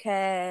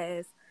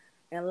 podcasts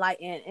and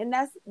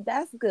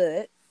that's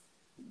good.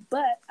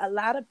 But a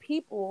lot of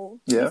people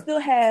we still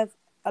have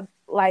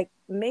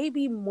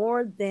maybe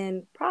more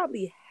than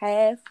probably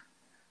half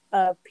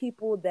of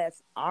people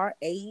that's our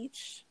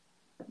age,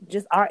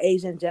 just our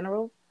age in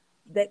general,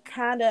 that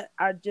kind of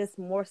are just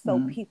more so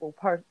people.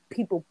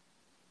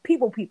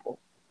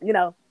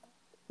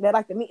 They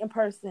like to meet in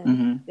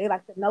person. They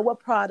like to know what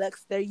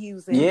products they're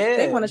using.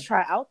 They want to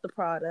try out the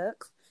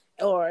products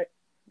or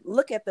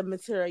look at the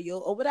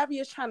material or whatever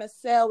you're trying to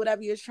sell,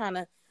 whatever you're trying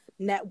to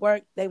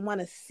network. They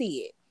want to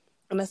see it.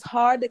 And it's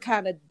hard to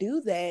kind of do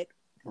that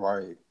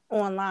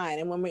online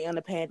and when we're in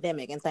a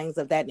pandemic and things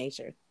of that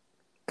nature.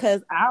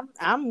 Because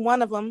I'm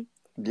one of them.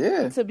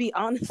 Yeah. To be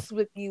honest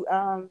with you,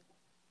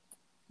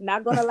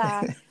 not gonna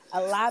lie,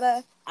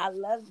 I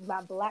love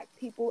my Black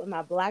people and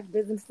my Black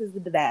businesses to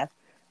death,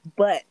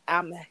 but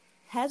I'm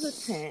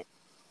hesitant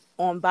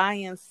on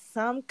buying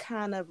some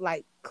kind of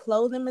like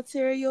clothing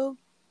material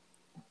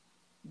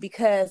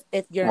because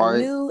if you're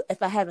new,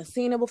 if I haven't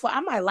seen it before,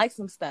 I might like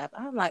some stuff.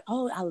 I'm like,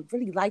 oh, I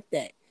really like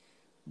that.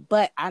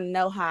 But I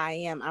know how I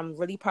am. I'm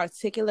really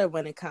particular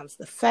when it comes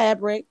to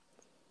fabric,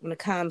 when it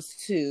comes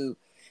to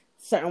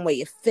certain way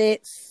it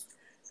fits,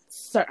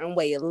 certain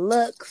way it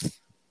looks.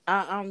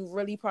 I'm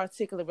really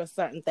particular with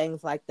certain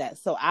things like that.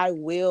 So I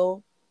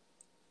will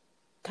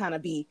kind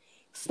of be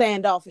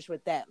standoffish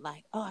with that.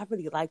 Like, oh, I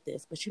really like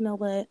this. But you know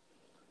what?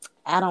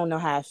 I don't know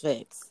how it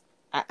fits.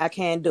 I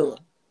can't do it.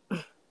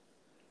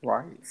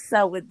 Right.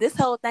 So with this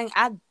whole thing,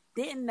 I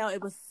didn't know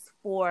it was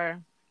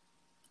for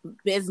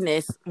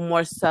business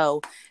more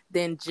so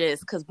than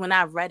just because when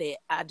I read it,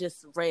 I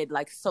just read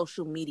like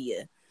social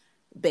media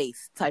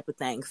based type of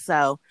thing.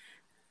 So,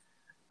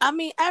 I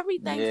mean,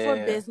 everything for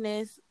Yeah.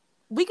 business,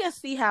 we can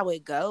see how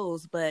it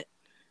goes, but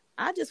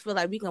I just feel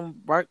like we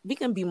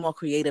can be more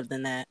creative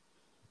than that.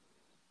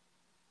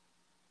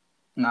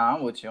 Nah,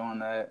 I'm with you on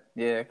that.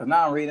 Yeah, because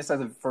now I'm reading it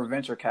says for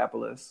venture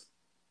capitalists.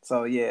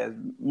 So yeah,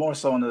 more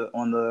so on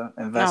the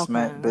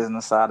investment Okay.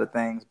 business side of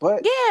things.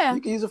 But Yeah.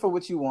 you can use it for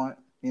what you want.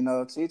 You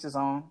know, to each his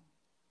own.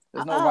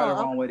 There's no right or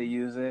Oh, wrong way to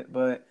use it.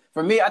 But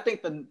for me, I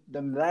think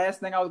the last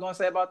thing I was going to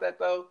say about that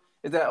though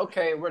is that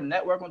okay, we're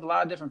networking with a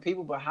lot of different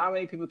people, but how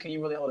many people can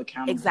you really hold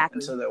accountable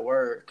exactly. into their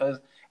word? Because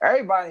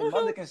everybody, Mm-hmm.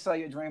 mother can sell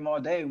your dream all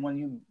day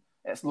when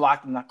it's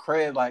locked in the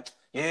crib. Like,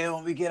 yeah,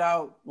 when we get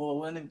out, well,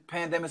 when the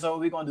pandemic's over,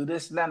 we gonna do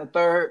this and that and the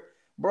third.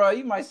 Bro,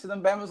 you might see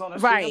them bammers on the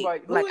street. I'm Right.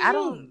 like, who Like is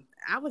you?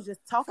 I was just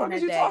The talking fuck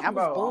is that you day. talking I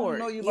was about? I don't bored,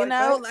 know you you like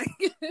know? that.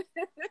 Like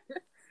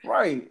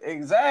Right,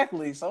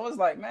 exactly. So it's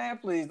like, man,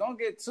 please don't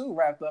get too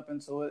wrapped up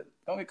into it.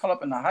 Don't get caught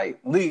up in the hype.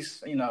 At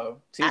least, teach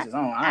I his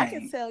own. I I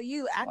can ain't tell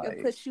you I can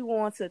like, put you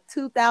on to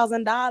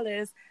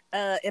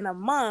 $2,000 in a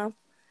month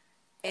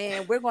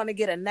and we're gonna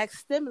get a next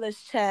stimulus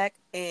check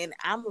and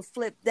I'm gonna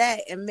flip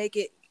that and make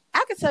it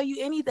I can tell you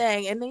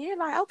anything and then you're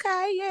like,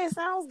 okay, yeah, it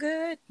sounds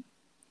good.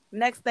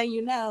 Next thing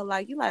you know,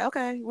 like you're like,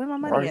 okay, where my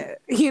money right. at?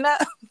 You know?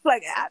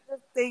 Like I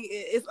just think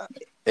it's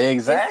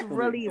Exactly.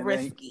 really And then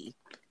risky.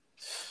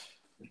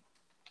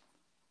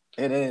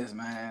 it is,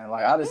 man.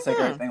 Like I just take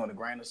Mm-hmm. everything with a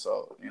grain of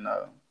salt,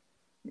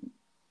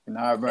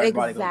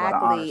 everybody goes by the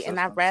honor Exactly. And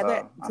I'd system. rather,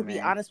 So I to be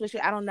mean, honest with you,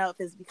 I don't know if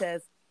it's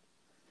because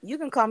you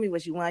can call me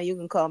what you want. You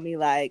can call me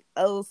like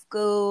old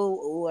school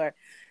or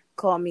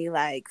call me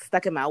like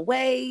stuck in my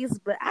ways.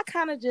 But I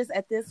kind of just,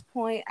 at this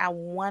point, I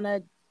want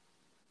to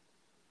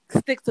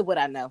stick to what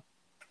I know.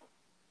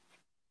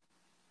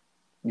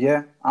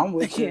 yeah, I'm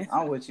with you. Yeah.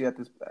 I'm with you at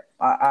this.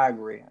 I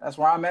agree. That's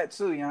where I'm at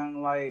too,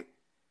 young. Like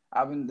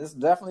this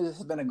definitely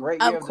has been a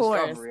great year Of of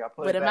course. discovery. I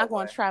put But it am I that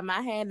going way. to try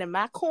my hand and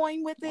my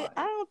coin with it? I Like,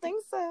 don't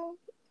think so.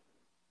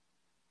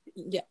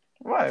 Yeah.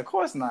 right, of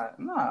course not.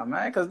 Nah,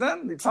 man, because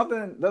then if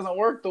something doesn't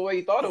work the way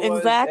you thought it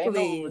was, there ain't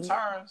no Exactly.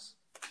 returns,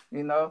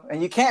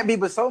 and you can't be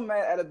but so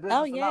mad at a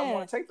Oh, business for not yeah.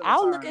 wanting to take the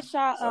I'll look at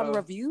return. y'all So,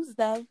 reviews,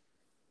 though.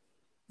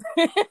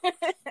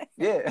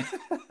 yeah,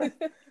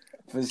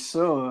 for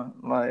sure.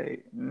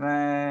 Like,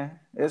 man,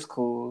 it's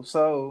cool.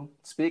 So,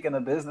 speaking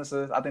of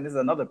businesses, I think this is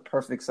another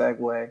perfect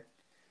segue.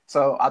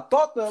 So, I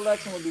thought the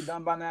election would be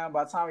done by now.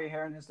 By the time you're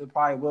hearing this, it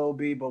probably will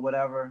be, but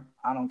whatever.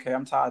 I don't care.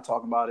 I'm tired of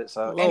talking about it.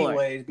 So, Lord.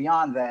 anyways,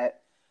 beyond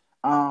that,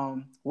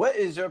 what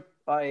is your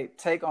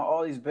take on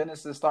all these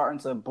businesses starting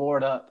to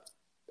board up?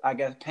 I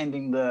guess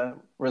pending the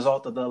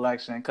result of the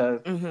election,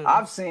 because Mm-hmm.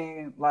 I've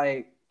seen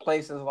like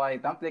places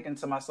like I'm thinking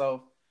to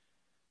myself,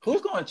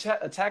 who's going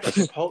to attack a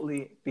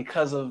Chipotle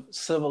because of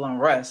civil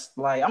unrest?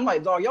 Like I'm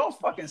like, dog, y'all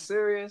fucking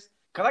serious?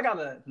 Because I got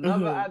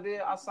another Mm-hmm.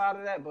 idea outside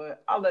of that,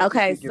 but I'll let you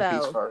Okay, speak your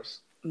piece so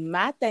first.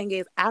 my thing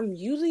is I'm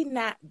usually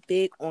not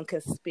big on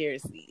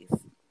conspiracies,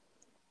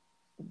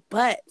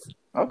 but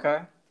Okay.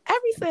 ever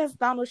since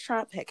Donald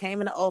Trump had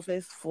came into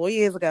office 4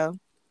 years ago,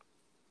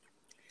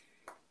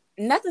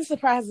 nothing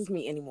surprises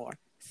me anymore.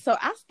 So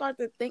I start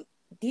to think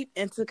deep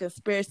into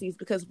conspiracies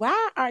because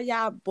why are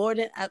y'all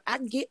boarding up? I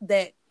get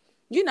that,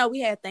 we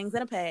had things in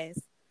the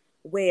past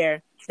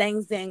where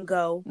things didn't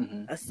go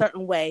Mm-hmm. a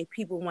certain way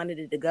people wanted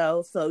it to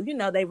go. So,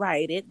 they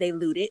rioted, they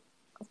looted.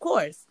 Of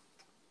course,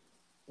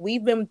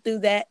 we've been through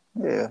that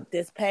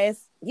this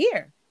past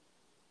year,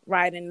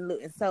 rioting and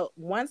looting. So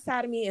one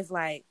side of me is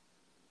like,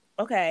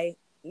 okay,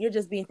 you're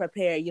just being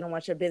prepared. You don't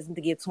want your business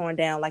to get torn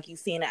down like you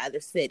see in other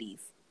cities.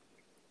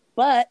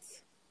 But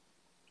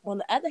on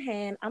the other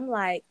hand, I'm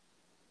like,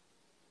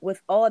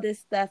 with all this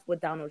stuff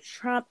with Donald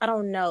Trump, I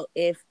don't know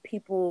if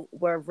people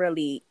were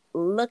really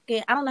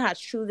looking. I don't know how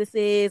true this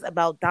is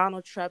about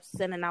Donald Trump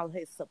sending out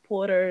his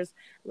supporters,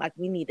 like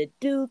we need to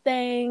do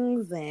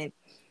things and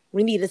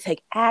we need to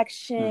take Mm-hmm.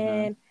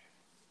 action.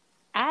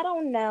 I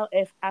don't know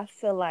if I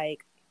feel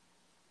like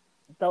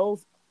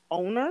those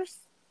owners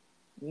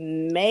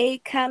may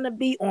kind of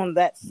be on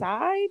that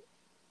side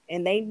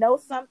and they know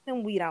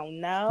something we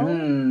don't know.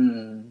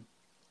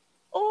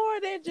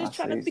 Or they're I just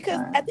trying see to, what you're because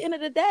at saying. the end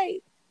of the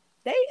day,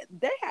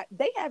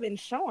 they have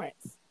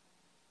insurance.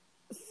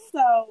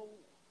 So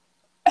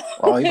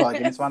Well, you about to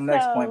get into my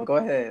next point, but so go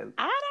ahead.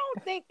 I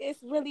don't think it's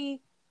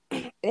really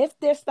if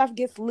their stuff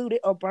gets looted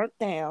or burnt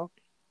down,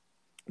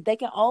 they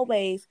can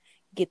always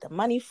get the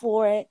money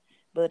for it,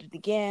 build it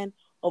again,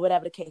 or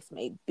whatever the case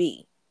may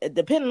be.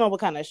 Depending on what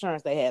kind of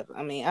insurance they have.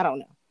 I mean, I don't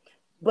know.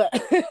 But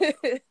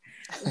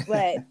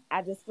but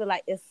I just feel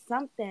like it's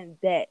something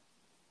that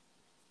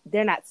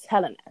they're not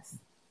telling us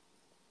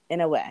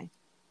in a way.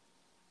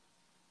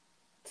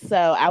 So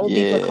I would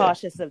be Yeah,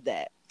 precautious of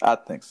that. I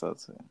think so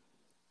too.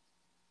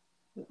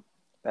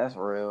 That's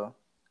real.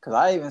 Cause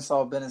I even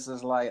saw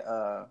businesses like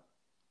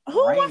Who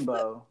wants to?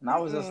 Rainbow, and I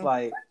was just Mm-mm.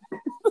 like,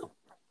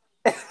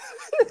 I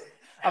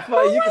feel Who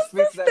like you can wants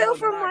speak to to that steal more than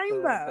from I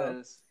could, Rainbow?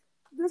 cause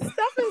The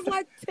stuff is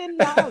like $10.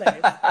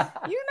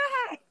 You know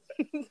how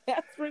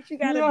desperate you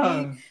gotta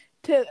Yeah. be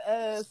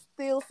to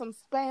steal some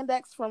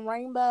spandex from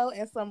Rainbow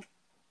and some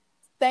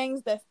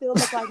things that still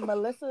look like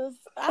Melissa's.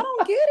 I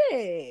don't get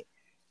it.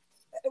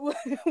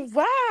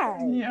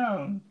 Why?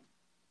 Yeah.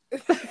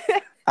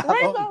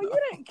 Rainbow, you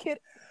didn't kid.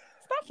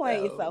 Stop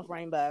playing Yo. yourself,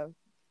 Rainbow.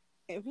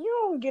 If you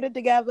don't get it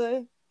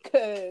together,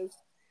 cause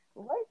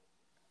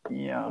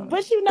Yeah.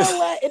 but you know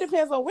what? It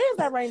depends on where's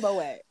that rainbow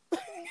at.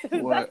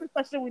 What? That's the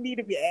question we need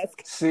to be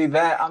asking. See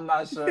that? I'm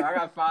not sure. I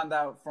gotta find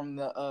out from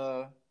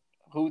the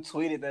who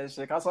tweeted that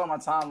shit. I saw my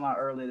timeline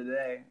earlier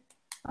today.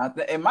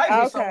 It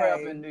might be somewhere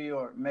up in New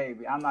York,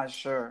 maybe. I'm not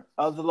sure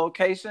of the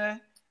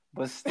location,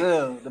 but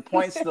still, the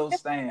point still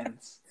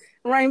stands.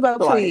 Rainbow,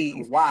 please.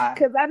 Like, why?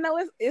 Because I know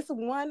it's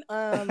one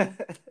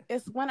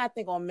it's one I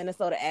think on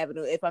Minnesota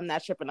Avenue. If I'm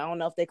not tripping, I don't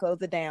know if they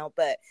closed it down,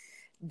 but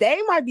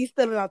they might be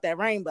stealing out that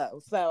rainbow.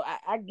 So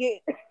I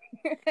get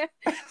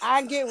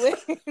I get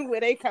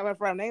where they coming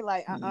from. They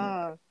like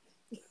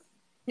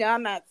y'all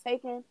not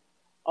taking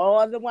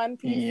all the one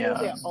pieces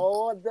and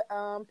all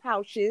the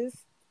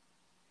pouches.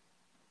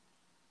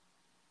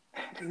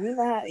 You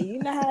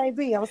know how they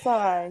be. I'm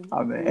sorry.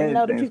 I mean, you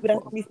know the people that's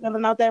gonna be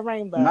stealing out that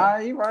rainbow. Nah,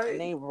 you right.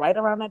 And they right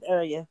around that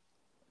area.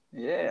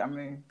 Yeah, I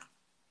mean,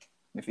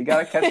 if you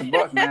gotta catch a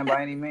buck, man,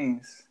 by any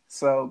means.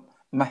 So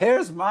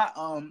here's my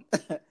I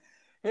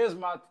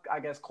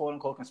guess quote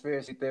unquote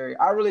conspiracy theory.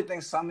 I really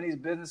think some of these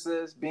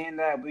businesses, being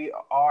that we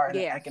are in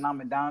an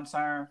economic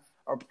downturn,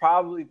 are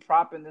probably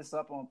propping this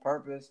up on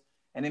purpose,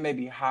 and they may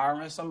be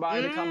hiring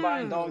somebody to come by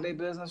and dog their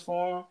business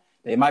for them.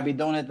 They might be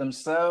doing it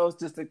themselves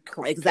just to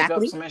pick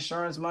up some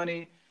insurance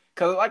money.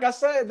 Cause like I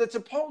said, the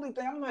Chipotle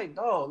thing, I'm like,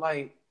 dog,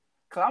 like,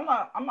 cause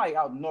I'm like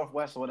out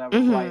northwest or whatever,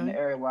 like in the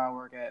area where I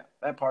work at,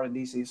 that part of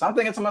DC. So I'm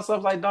thinking to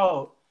myself, like,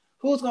 dog,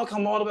 who's gonna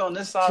come all the way on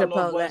this side of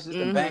northwest just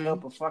to bang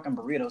up a fucking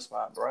burrito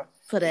spot, bro?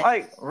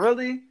 Like,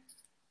 really?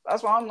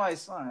 That's why I'm like,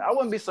 son, I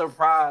wouldn't be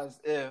surprised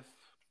if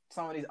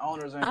some of these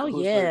owners are in cahoots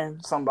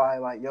with somebody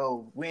like,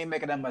 yo, we ain't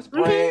making that much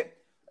bread.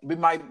 We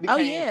can't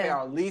pay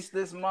our lease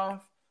this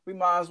month. We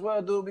might as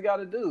well do what we got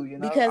to do, you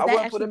know? Because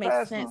that actually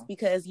makes sense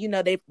because, you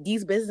know,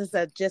 these businesses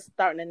are just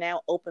starting to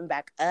now open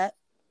back up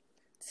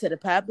to the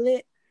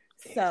public.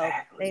 So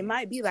they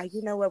might be like,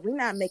 you know what, we're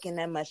not making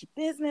that much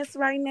business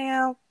right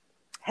now.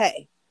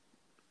 Hey,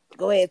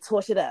 go ahead,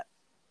 torch it up.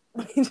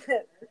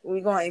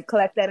 We're going to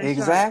collect that insurance.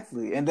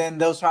 Exactly. And then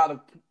they'll try to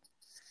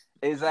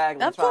of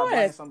course.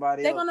 Blame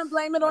somebody else. They're going to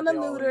blame it on the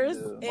looters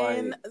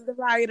and the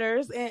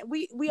rioters. And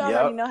we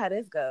already know how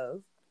this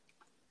goes.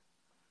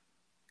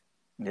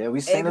 Yeah,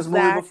 we've seen this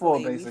movie before,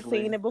 basically.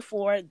 We've seen it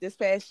before this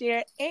past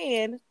year,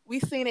 and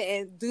we've seen it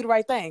in Do the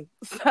Right Thing.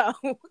 So,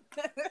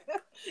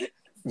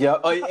 yeah,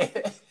 oh yeah,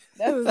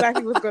 that's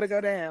exactly what's going to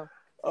go down.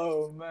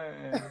 Oh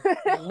man,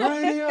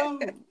 radio!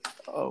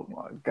 Oh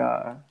my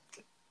god,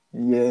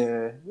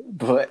 yeah,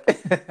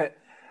 but,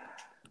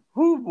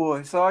 oh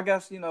boy. So I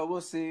guess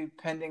we'll see,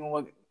 pending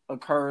what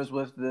occurs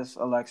with this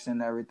election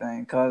and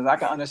everything, because I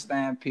can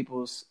understand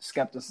people's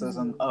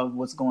skepticism of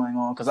what's going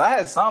on. Because I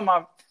had some of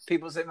my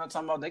people sitting there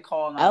talking about they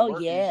calling out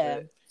work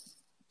and shit.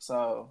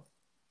 So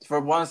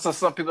for one, so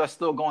some people are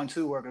still going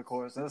to work, of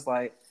course. And it's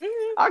like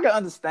I can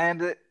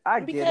understand it. I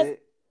get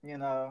it.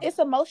 It's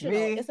emotional.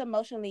 It's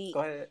emotionally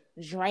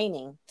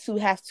draining to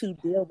have to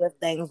deal with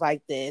things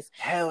like this.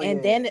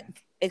 And then,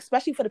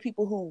 especially for the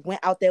people who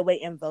went out their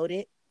way and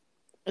voted,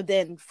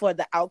 then for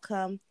the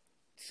outcome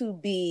to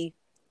be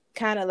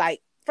kind of like,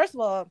 first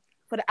of all,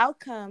 for the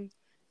outcome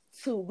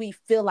to we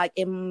feel like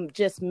it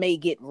just may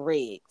get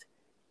rigged,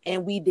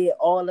 and we did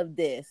all of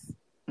this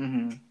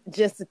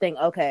just to think,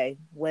 okay,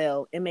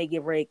 well, it may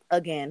get rigged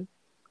again,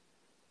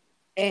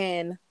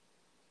 and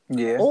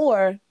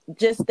or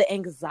just the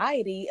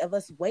anxiety of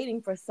us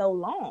waiting for so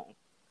long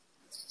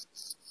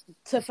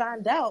to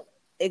find out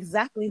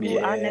exactly who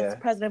our next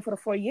president for the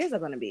 4 years are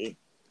going to be.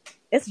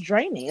 It's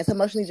draining. It's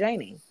emotionally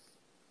draining.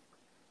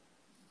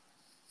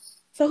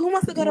 So who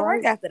wants to go to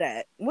work after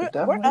that? We're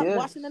up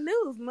watching the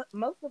news.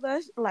 Most of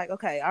us are like,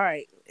 okay, all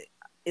right,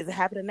 is it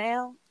happening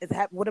now?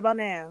 What about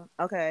now?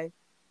 Okay.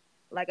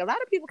 Like, a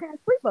lot of people can't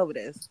sleep over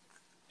this.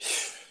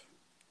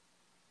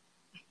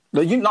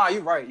 But you're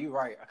right. You're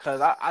right.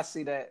 Because I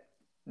see that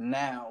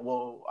now.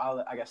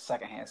 Well, I guess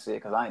secondhand see it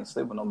because I ain't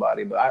sleep with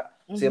nobody. But I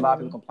see a lot of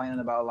people complaining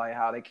about like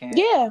how they can't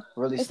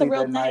really sleep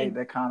at night.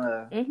 They're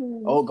kind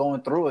of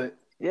going through it.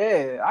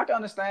 Yeah, I can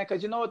understand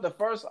because you know what,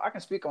 I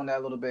can speak on that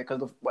a little bit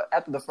because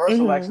after the first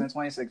election in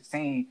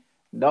 2016,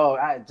 dog,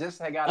 I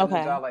just had got a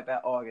new job like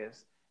that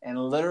August, and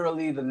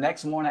literally the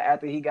next morning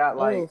after he got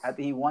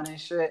after he won and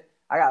shit,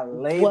 I got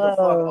laid the fuck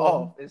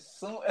off as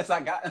soon as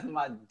I got in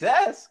my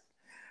desk.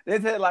 They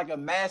did like a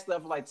mass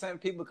stuff for like 10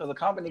 people because the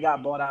company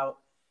got bought out,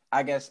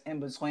 I guess, in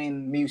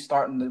between me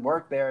starting to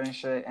work there and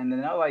shit, and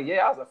then I was like,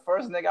 I was the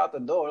first nigga out the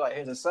door. Like,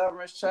 here's a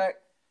severance check.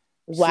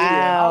 Wow,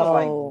 I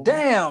was like,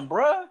 damn,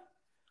 bruh.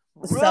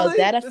 Really? So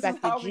that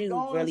affected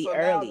you really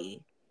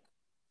early.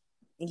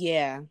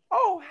 Yeah.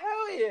 Oh,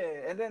 hell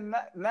yeah. And then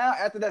now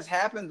after that's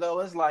happened, though,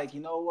 it's like, you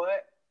know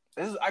what?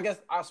 I guess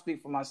I'll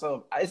speak for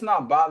myself. It's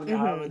not bothering me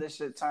however Mm-hmm. this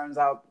shit turns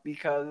out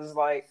because it's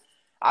like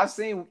I've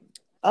seen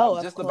Oh,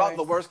 of just about the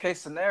course. worst case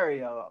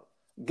scenario.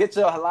 Get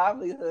your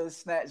livelihood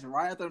snatched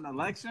right after an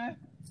election.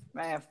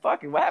 Man,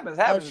 fuck it. What happens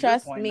Oh, happens at this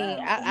trust point me, now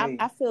for I me.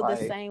 feel the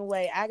Like, same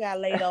way. I got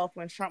laid off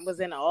when Trump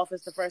was in the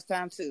office the first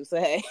time too. So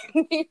hey,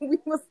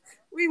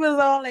 we was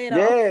all laid off.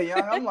 yeah,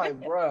 young. I'm like,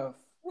 bruh.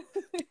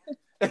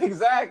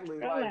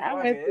 Exactly. I'm like, Like, I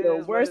fuck went it. through It the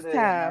is what it worst is,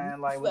 time.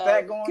 man. Like, with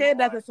that So going kid on,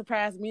 doesn't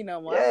surprise me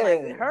no more. I'm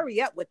like, yeah.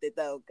 hurry up with it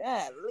though.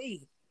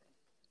 Golly.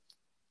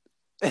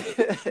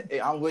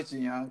 I'm with you,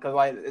 young. Because,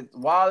 like,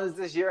 wild as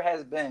this year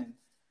has been,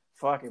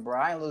 fuck it, bro.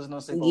 I ain't losing no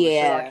sleep over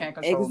shit I Yeah, can't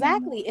control no more.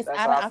 exactly. It's That's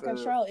out how of I our feel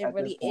control. It at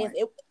this really is. point.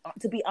 It,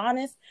 to be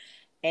honest,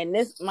 and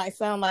this might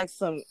sound like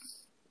some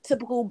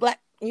typical black,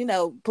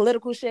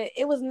 political shit.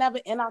 It was never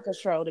in our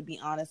control, to be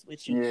honest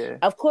with you. Yeah.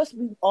 Of course,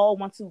 we all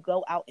want to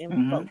go out and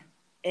Mm-hmm. vote,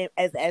 and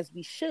as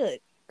we should,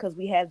 because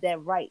we have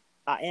that right.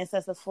 Our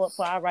ancestors fought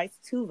for our rights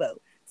to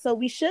vote, so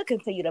we should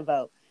continue to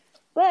vote.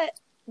 But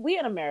we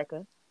in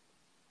America,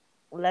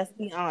 let's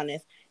be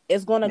honest,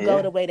 it's going to go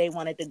Yeah. the way they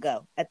want it to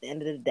go at the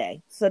end of the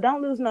day. So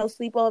don't lose no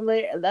sleep over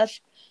it.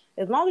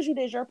 As long as you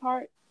did your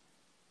part,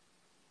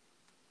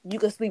 you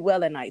can sleep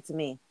well at night. To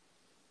me,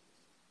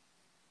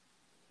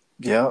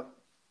 Yep.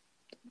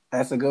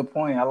 That's a good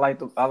point. I like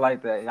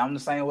that. I'm the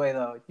same way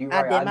though. You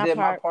I right. did I my did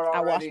my part. part I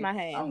washed already. my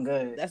hands. I'm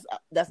good.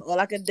 That's all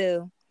I could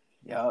do.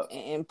 Yep.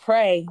 And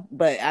pray.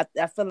 But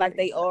I feel like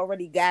they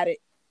already got it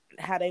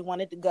how they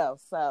wanted to go.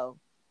 So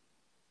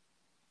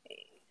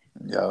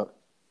Yep.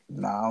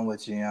 Nah, I'm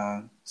with you,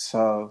 young.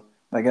 So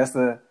I guess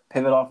to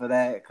pivot off of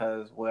that,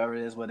 because whatever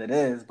it is, what it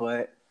is.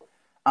 But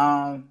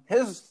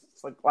here's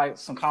like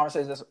some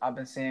conversations I've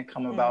been seeing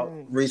come about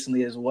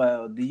recently as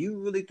well. Do you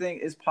really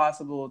think it's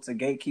possible to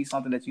gatekeep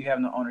something that you have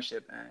no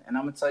ownership in? And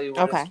I'm gonna tell you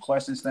where this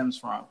question stems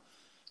from.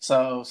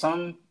 So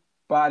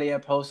somebody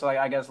had posted, like,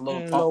 I guess Lil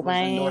Pump Lil was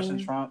endorsing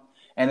Wayne. Trump,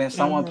 and then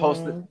someone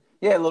posted,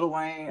 yeah, Lil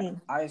Wayne,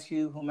 Ice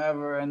Cube,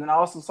 whomever, and then I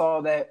also saw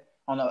that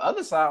on the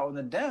other side, on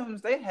the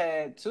Dems, they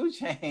had 2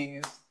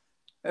 Chainz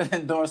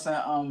endorsing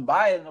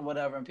Biden or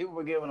whatever, and people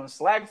were giving them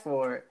slack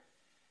for it.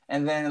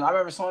 And then I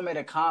remember someone made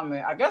a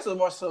comment. I guess it was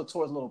more so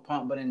towards Lil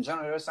Pump, but in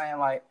general, they're saying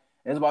like,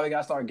 "This is why we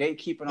gotta start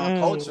gatekeeping our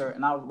culture."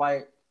 And I was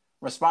like,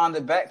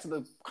 responded back to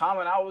the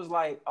comment. I was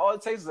like, "All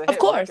it takes is a hit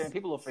record, and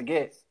people will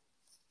forget."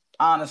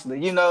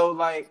 Honestly,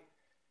 like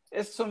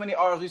it's too many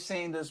artists we've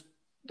seen this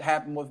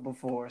happen with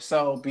before.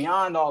 So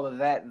beyond all of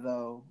that,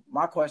 though,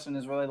 my question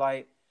is really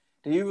like,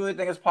 do you really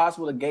think it's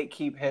possible to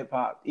gatekeep hip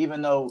hop,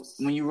 even though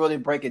when you really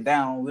break it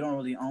down, we don't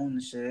really own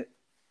the shit?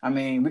 I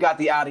mean, we got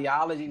the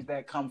ideologies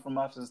that come from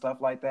us and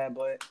stuff like that,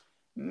 but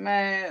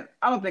man,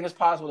 I don't think it's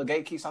possible to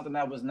gatekeep something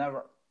that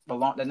never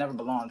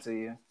belonged to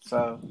you.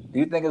 So, do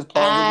you think it's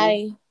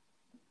plausible,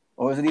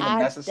 or is it even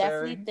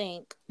necessary? I definitely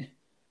think,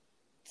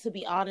 to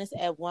be honest,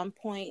 at one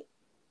point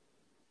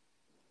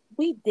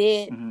we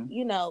did,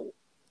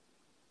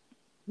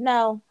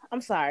 No,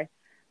 I'm sorry.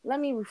 Let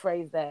me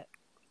rephrase that.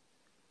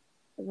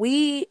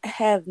 We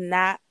have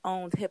not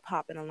owned hip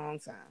hop in a long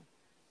time.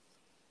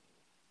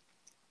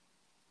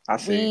 I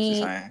see what you're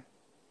saying.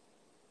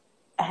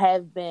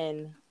 Have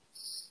been,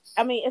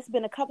 it's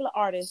been a couple of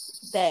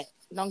artists that,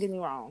 don't get me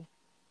wrong,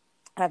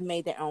 have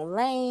made their own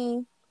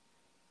lane,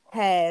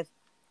 have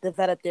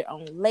developed their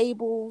own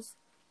labels,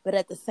 but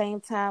at the same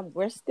time,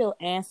 we're still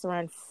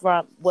answering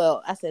from,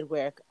 well, I said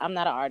I'm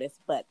not an artist,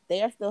 but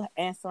they are still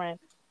answering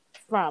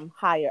from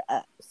higher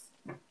ups.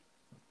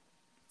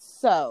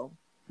 So,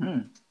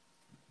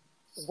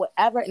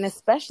 whatever, and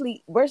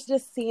especially, we're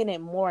just seeing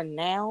it more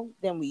now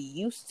than we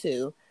used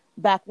to.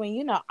 Back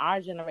when,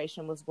 our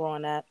generation was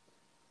growing up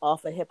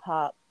off of hip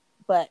hop,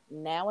 but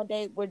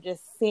nowadays we're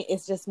just seeing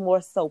it's just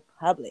more so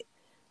public.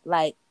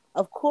 Like,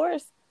 of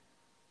course,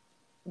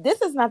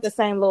 this is not the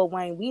same Lil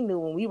Wayne we knew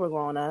when we were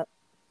growing up.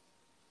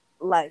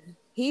 Like,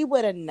 he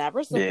would have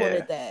never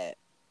supported that.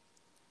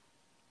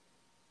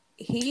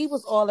 He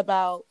was all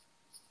about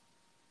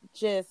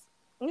just,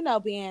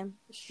 being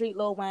street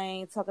Lil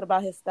Wayne, talking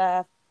about his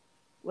stuff,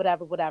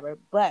 whatever.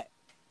 But,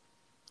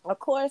 of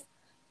course,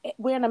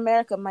 we're in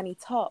America, money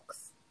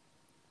talks.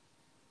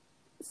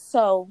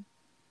 So,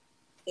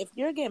 if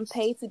you're getting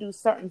paid to do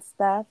certain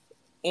stuff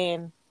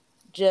and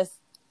just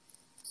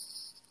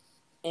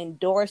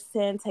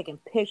endorsing, taking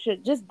pictures,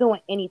 just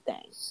doing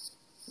anything,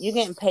 you're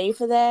getting paid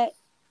for that,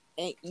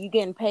 and you're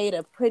getting paid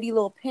a pretty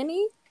little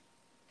penny,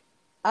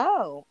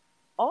 all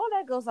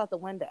that goes out the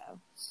window.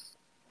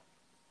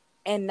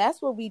 And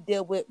that's what we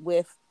deal with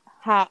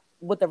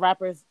the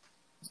rappers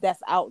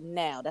that's out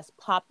now, that's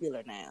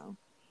popular now.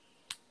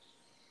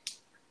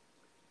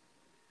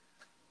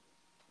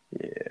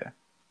 Yeah.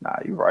 Nah,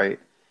 you're right.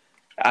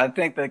 I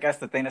think that's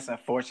the thing that's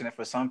unfortunate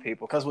for some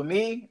people. Because with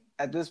me,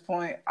 at this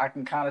point, I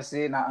can kind of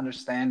see it and I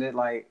understand it.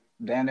 Like,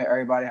 damn it,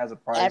 everybody has a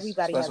price.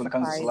 Especially when it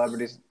comes to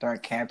celebrities during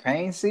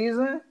campaign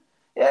season.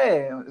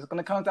 Yeah, it's going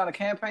to come down to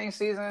campaign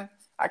season.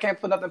 I can't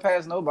put nothing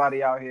past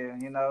nobody out here,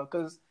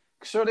 Because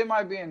sure, they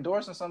might be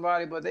endorsing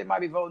somebody, but they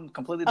might be voting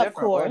completely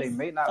different. Or they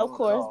may not vote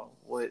at all.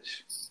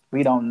 which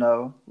we don't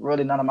know.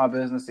 Really, none of my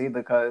business either,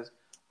 because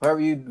whoever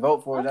you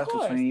vote for, Of that's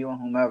course. between you and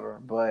whomever.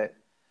 But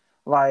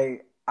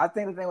like, I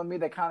think the thing with me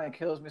that kind of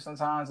kills me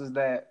sometimes is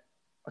that,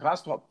 like I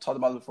talked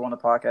about it before on the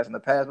podcast in the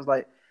past, was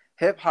like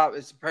hip hop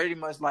is pretty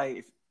much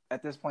like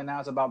at this point now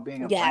it's about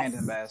being a brand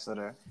Yes.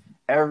 ambassador.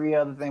 Every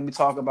other thing we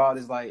talk about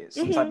is like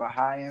some type Mm-hmm. of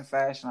high end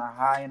fashion or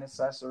high end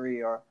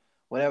accessory or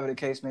whatever the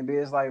case may be.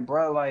 It's like,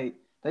 bro, like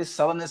they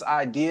selling this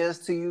ideas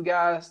to you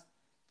guys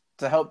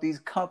to help these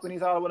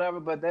companies out or whatever,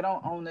 but they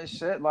don't own this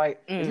shit.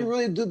 Like, if you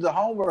really do the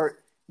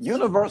homework,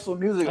 Universal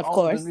Music Of owns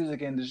course. the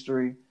music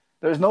industry.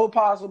 There's no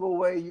possible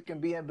way you can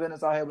be in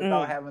business out here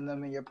without having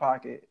them in your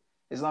pocket.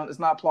 It's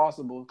not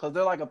plausible because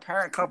they're like a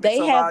parent company They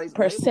to a have lot of these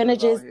labels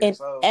percentages out here. in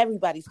So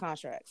everybody's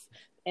contracts,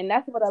 and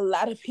that's what a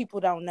lot of people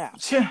don't know.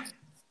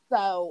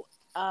 So,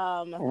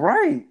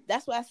 right.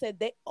 That's why I said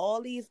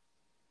all these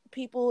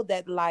people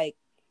that like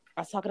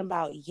are talking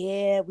about,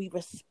 yeah, we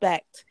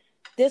respect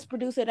this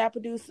producer, that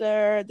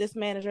producer, this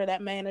manager,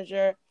 that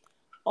manager.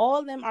 All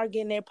of them are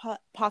getting their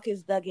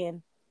pockets dug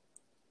in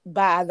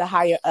by the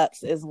higher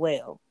ups as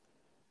well.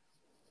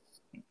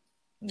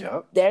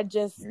 Yep. They're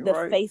just You're the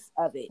right. face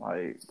of it,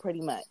 Like,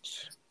 pretty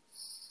much.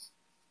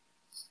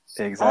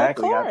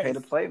 exactly. Of You gotta pay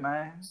course. the plate,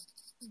 man.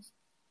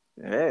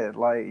 Yeah,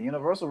 like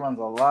Universal runs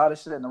a lot of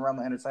shit in the realm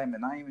of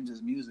entertainment, not even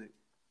just music.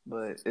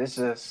 But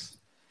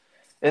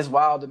it's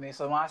wild to me.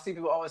 So when I see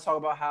people always talk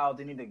about how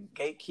they need to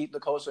gatekeep the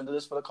culture and do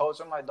this for the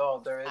culture, I'm like,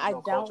 dog, there is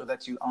no culture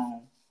that you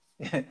own.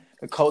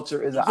 The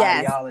culture is an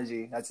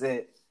ideology. That's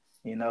it.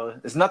 You know,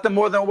 it's nothing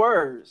more than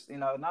words. You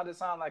know, not to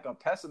sound like a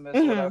pessimist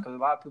or whatever, because a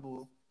lot of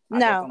people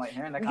don't like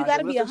hearing that kind you got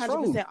to be of shit.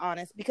 100%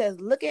 honest, because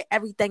look at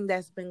everything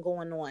that's been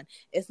going on.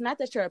 It's not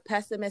that you're a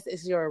pessimist,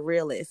 it's you're a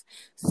realist.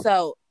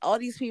 So all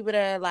these people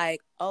that are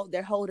like, oh,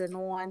 they're holding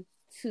on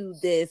to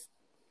this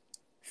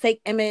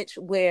fake image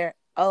where,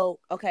 oh,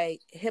 okay,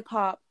 hip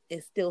hop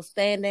is still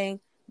standing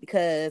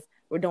because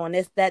we're doing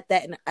this, that,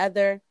 and the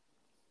other.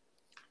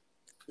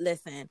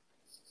 Listen,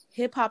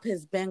 hip hop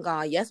has been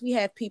gone. Yes, we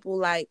have people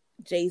like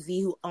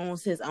Jay-Z who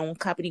owns his own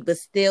company, but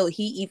still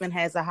he even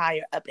has a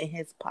higher up in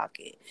his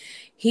pocket.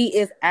 He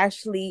is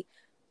actually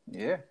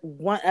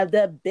one of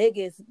the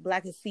biggest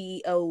blackest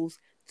CEOs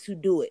to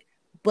do it.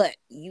 But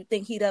you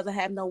think he doesn't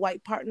have no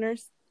white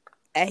partners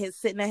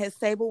sitting at his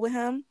table with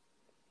him?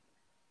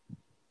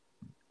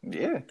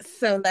 Yeah.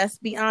 So let's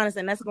be honest,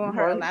 and that's going to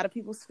hurt a lot of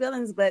people's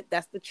feelings, but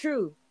that's the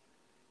truth.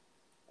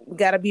 We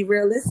got to be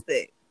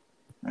realistic.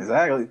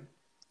 Exactly.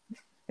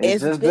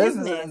 It's just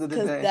business at the end of the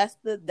day.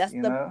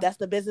 That's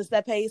the business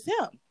that pays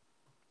him.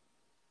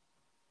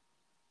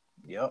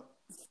 Yep.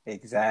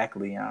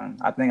 Exactly.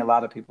 I think a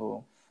lot of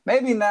people,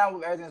 maybe now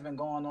with everything that's been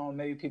going on,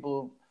 maybe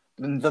people,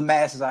 the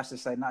masses, I should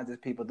say, not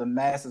just people, the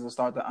masses will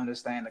start to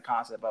understand the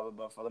concept of it.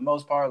 But for the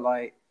most part,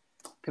 like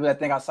people that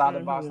think outside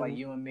the box, like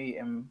you and me,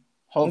 and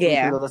hopefully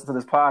people that listen to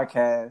this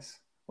podcast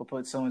will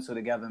put two and two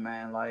together,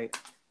 man. Like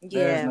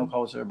there's no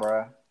culture,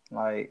 bro.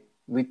 Like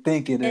we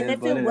think it is,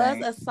 but it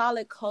was a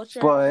solid culture,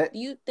 do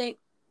you think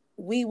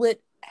we would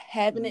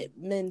haven't it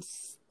been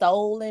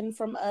stolen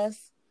from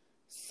us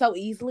so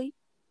easily?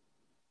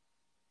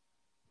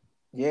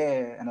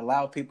 Yeah, and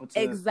allow people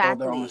to throw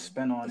their own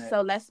spin on it.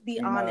 So let's be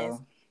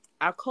honest.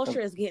 Our culture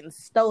is getting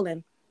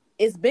stolen.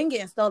 It's been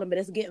getting stolen, but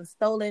it's getting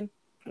stolen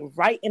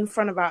right in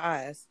front of our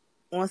eyes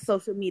on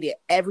social media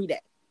every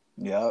day.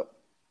 Yep.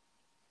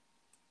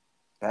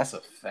 That's a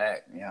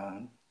fact,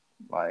 young.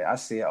 Like, I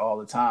see it all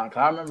the time.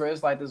 Cause I remember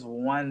it's like this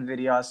one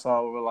video I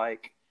saw where,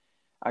 like,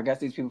 I guess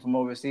these people from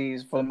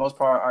overseas, for the most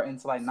part, are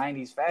into, like,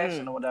 90s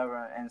fashion or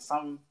whatever. And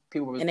some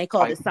people were, and they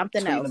called it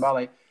something else. About,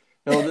 like,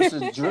 yo, this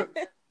is drip.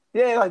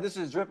 Yeah, like, this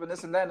is dripping,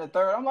 this and that and the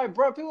third. I'm like,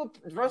 bro, people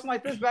dressing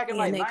like this back in,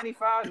 like,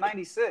 95,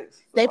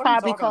 96. They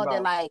probably called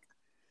it, like,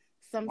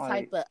 some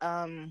type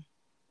of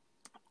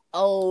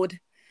old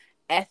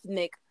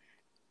ethnic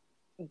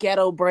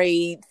ghetto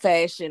braid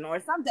fashion or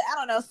something. I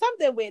don't know,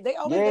 something weird. They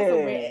always get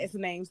some weird ass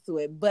names to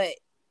it, but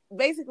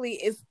basically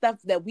it's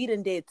stuff that we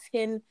done did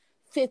 10,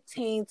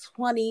 15,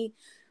 20,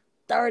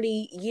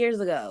 30 years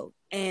ago,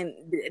 and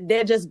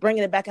they're just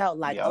bringing it back out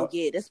like, oh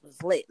yeah, this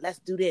was lit, let's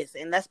do this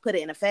and let's put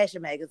it in a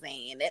fashion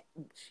magazine,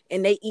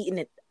 and they eating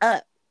it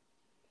up.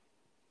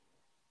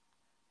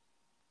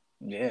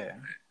 Yeah,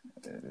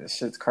 this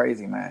shit's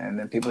crazy, man. And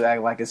then people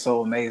act like it's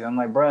so amazing. I'm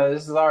like, bro,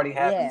 this has already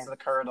happened. It's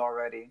occurred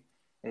already.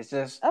 It's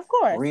just, of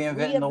course,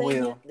 reinventing the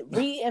wheel.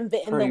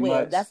 Reinventing the wheel.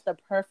 Much. That's the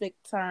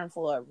perfect term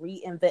for it.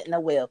 Reinventing the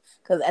wheel.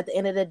 Because at the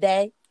end of the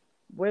day,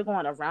 we're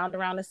going around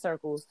in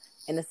circles,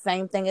 and the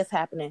same thing is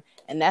happening.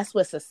 And that's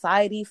with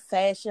society,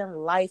 fashion,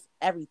 life,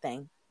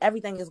 everything.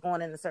 Everything is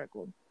going in a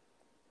circle.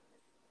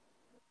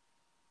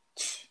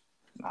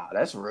 Nah,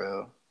 that's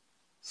real.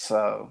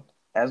 So,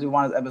 as we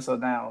wind this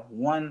episode down,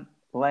 one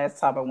last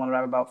topic I want to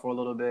wrap about for a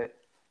little bit.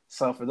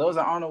 So, for those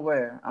that aren't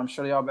aware, I'm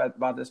sure y'all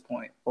about this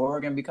point,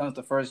 Oregon becomes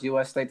the first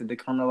U.S. state to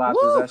decriminalize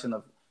possession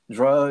of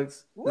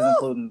drugs, this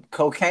including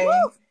cocaine,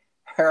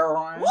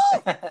 heroin,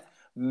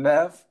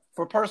 meth,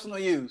 for personal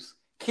use.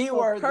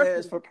 Keyword there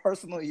is for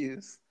personal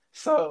use.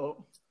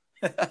 So,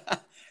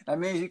 That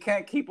means you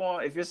can't keep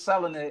on. If you're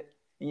selling it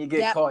and you get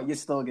Yep. caught, you're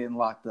still getting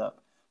locked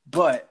up.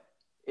 But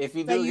if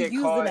you So do you get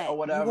using caught that. or You going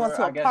whatever,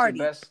 to a I guess your party.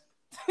 best.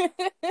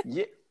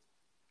 Yeah,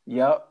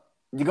 yep.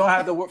 You're gonna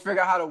have to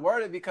figure out how to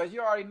word it because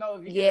you already know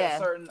if you get a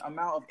certain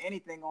amount of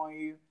anything on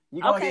you,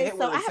 you're gonna get hit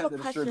with So I have attempt a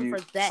to question distribute.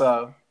 for that.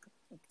 So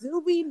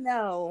do we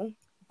know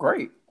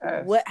great.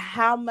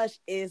 how much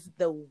is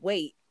the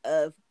weight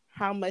of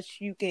how much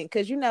you can?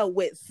 Because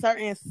with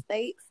certain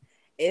states,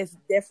 it's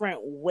different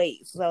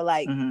weights. So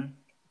like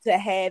to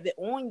have it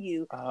on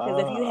you, because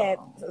if you have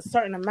a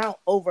certain amount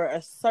over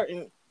a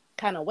certain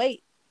kind of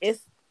weight,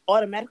 it's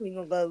automatically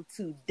gonna go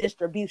to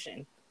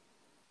distribution.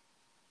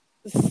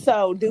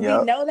 So do we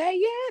know that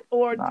yet,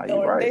 or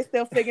they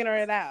still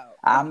figuring it out?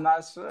 I'm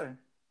not sure.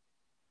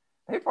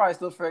 They probably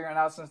still figuring it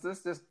out since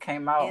this just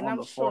came out and on I'm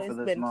the sure 4th of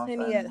this been month.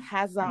 Plenty of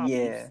hazards.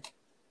 Yeah.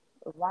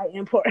 Right,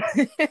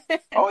 important.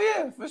 Oh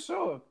yeah, for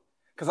sure.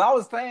 Cause I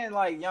was saying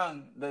like,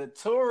 the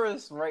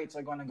tourist rates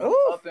are gonna go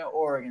up in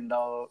Oregon,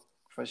 dog,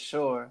 for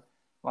sure.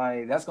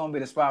 Like that's gonna be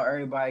the spot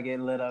everybody get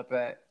lit up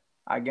at.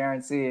 I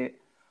guarantee it.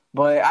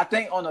 But I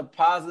think on the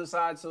positive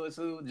side to it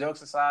too,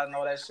 jokes aside and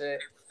all that shit,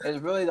 it's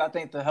really I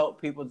think to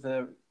help people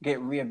to get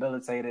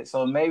rehabilitated.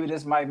 So maybe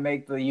this might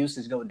make the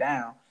usage go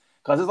down.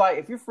 Cause it's like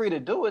if you're free to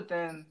do it,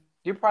 then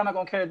you're probably not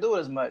gonna care to do it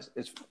as much.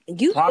 It's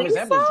prime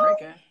example is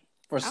drinking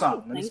for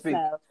some. Let me speak.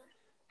 So.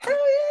 Hell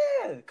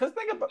yeah! Cause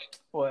think about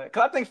what?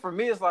 Cause I think for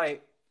me it's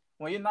like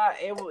when you're not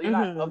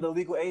of the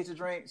legal age to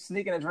drink.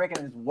 Sneaking and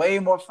drinking is way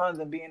more fun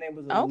than being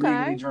able to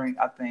legally drink.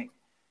 I think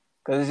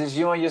because it's just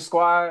you and your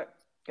squad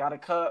got a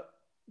cup,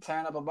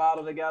 tearing up a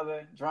bottle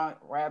together, drunk,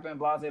 rapping,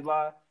 blah blah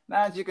blah.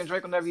 Now you can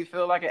drink whenever you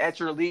feel like it at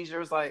your leisure.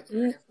 It's like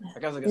I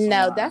guess I get some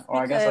wine, that's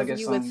or I guess I because get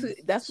you some were too.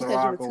 That's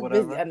because you were too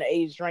busy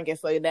underage drinking.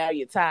 So now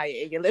you're tired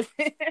and your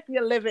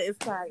liver is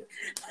tired.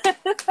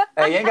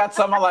 Hey, you ain't got to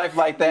tell my life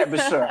like that,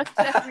 but sure.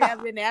 Trust me,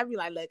 I've been there. I be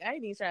like, look, I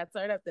ain't even trying to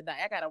turn up tonight.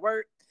 I gotta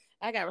work.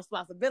 I got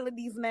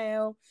responsibilities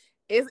now.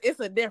 It's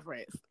a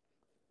difference.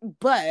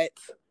 But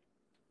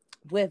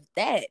with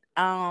that,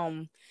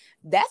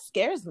 that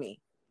scares me.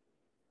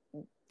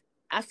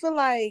 I feel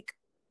like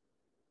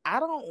I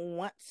don't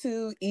want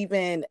to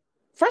even.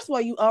 First of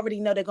all, you already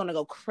know they're gonna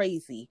go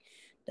crazy.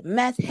 The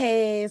meth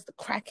heads, the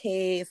crack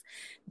heads,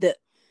 the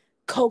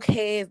coke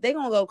heads, they're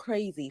gonna go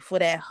crazy for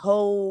that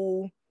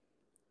whole.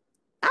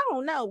 I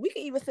don't know. We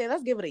can even say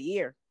let's give it a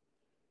year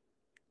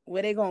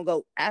where they're gonna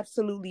go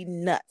absolutely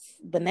nuts,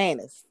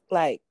 bananas.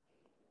 Like,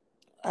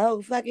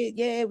 oh fuck it,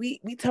 yeah, we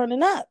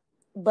turning up.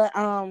 But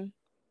I'm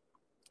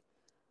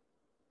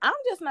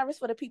just nervous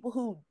for the people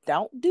who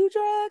don't do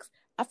drugs.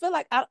 I feel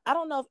like I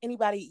don't know if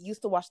anybody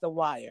used to watch The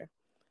Wire,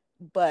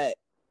 but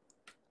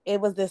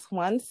it was this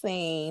one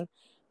scene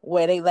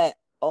where they let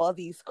all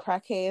these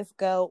crackheads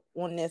go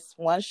on this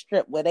one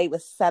strip where they were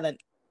selling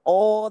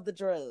all the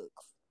drugs.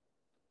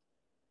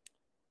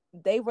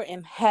 They were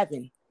in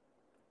heaven.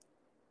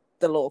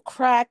 The little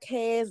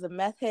crackheads, the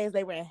meth heads,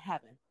 they were in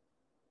heaven.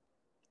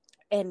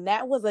 And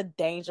that was a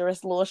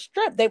dangerous little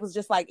strip. They was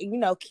just like,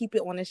 keep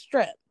it on the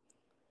strip.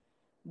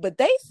 But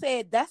they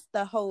said that's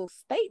the whole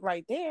state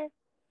right there.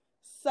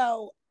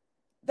 So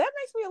that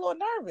makes me a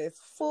little nervous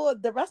for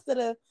the rest of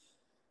the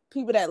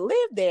people that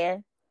live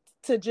there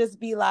to just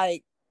be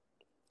like,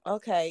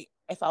 okay,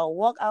 if I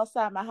walk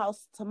outside my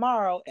house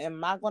tomorrow,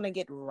 am I going to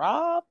get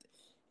robbed?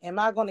 Am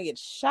I going to get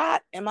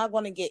shot? Am I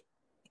going to get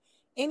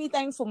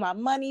anything for my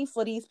money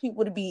for these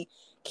people to be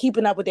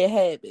keeping up with their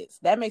habits?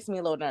 That makes me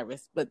a little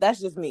nervous, but that's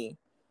just me.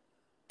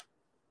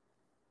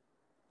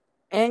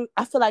 And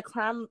I feel like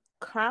crime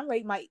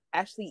rate might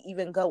actually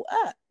even go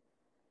up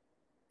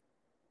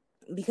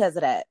because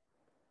of that.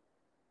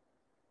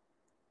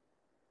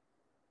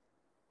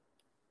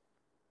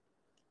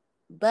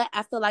 But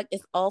I feel like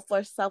it's all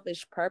for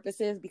selfish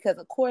purposes because,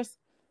 of course,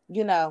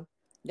 they're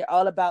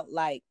all about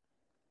like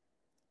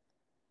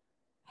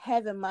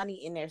having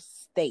money in their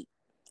state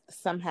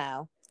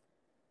somehow.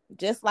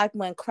 Just like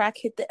when crack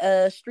hit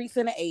the streets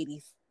in the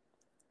 80s.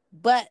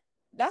 But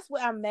that's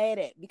what I'm mad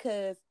at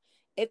because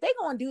if they're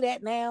going to do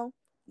that now,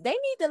 they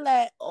need to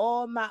let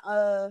all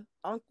my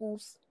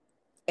uncles,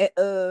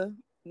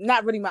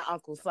 not really my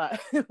uncles, sorry,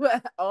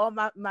 but all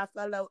my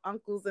fellow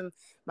uncles and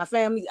my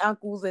family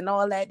uncles and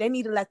all that, they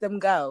need to let them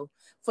go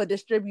for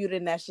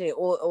distributing that shit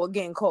or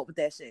getting caught with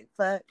that shit.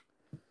 Fuck.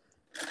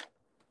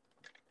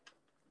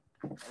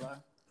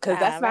 Because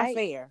that's not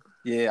fair.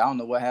 Yeah, I don't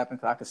know what happened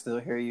because I could still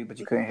hear you, but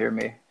you couldn't hear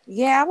me.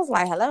 Yeah, I was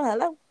like,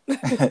 hello.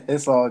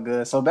 It's all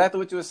good. So back to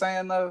what you were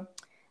saying, though.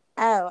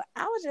 Oh,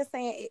 I was just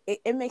saying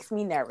it makes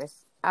me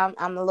nervous. I'm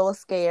a little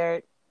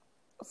scared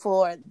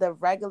for the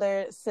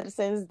regular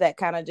citizens that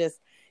kind of just,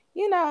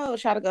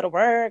 try to go to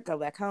work, go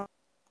back home.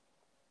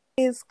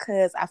 Is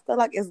because I feel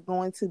like it's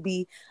going to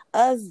be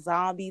a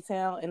zombie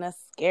town and a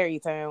scary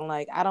town.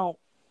 Like, I don't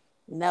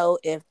know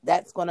if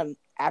that's going to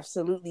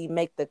absolutely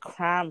make the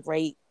crime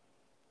rate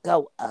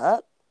go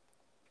up.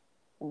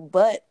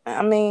 But,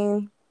 I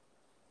mean,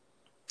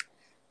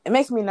 it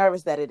makes me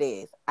nervous that it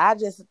is. I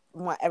just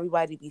want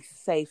everybody to be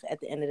safe at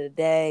the end of the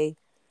day.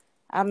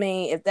 I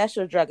mean, if that's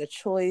your drug of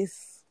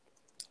choice,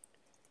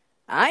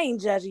 I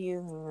ain't judging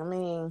you. I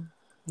mean,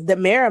 the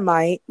mirror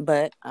might,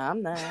 but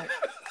I'm not.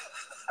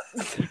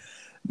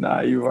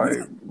 Nah, you're right.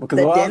 Because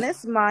The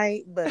dentist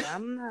might, but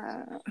I'm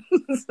not.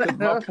 because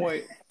my So,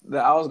 point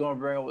that I was gonna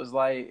bring up was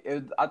like,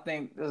 I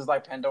think this is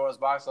like Pandora's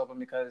box open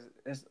because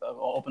it's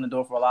open the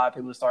door for a lot of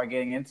people to start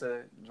getting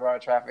into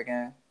drug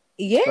trafficking,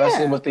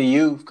 especially yeah, with the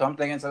youth. Come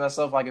thinking to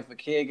themselves like, if a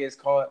kid gets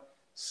caught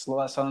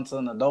selling to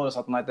an adult or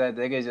something like that,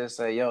 they could just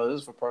say, "Yo,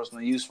 this is for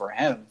personal use for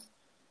him,"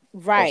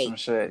 or right. some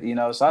shit. You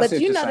know. So I see But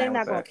what you you're know they're saying with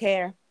not gonna that.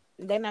 care.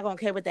 They're not gonna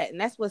care with that, and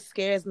that's what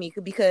scares me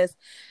because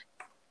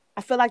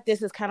I feel like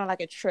this is kind of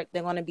like a trick.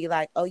 They're gonna be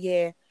like, "Oh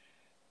yeah,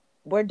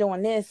 we're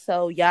doing this,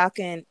 so y'all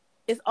can."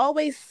 It's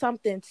always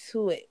something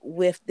to it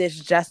with this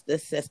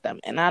justice system,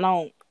 and I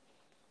don't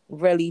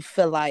really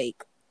feel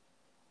like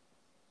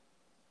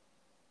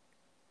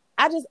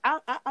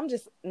I'm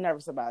just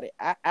nervous about it.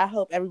 I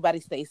hope everybody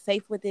stays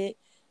safe with it.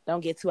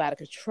 Don't get too out of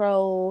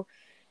control.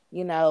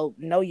 Know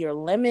your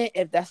limit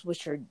if that's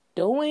what you're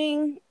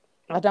doing.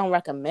 I don't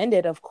recommend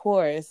it, of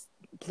course.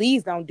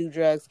 Please don't do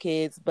drugs,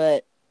 kids.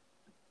 But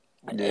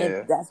if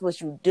Yeah. that's what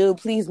you do,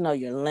 please know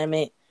your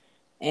limit.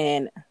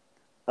 And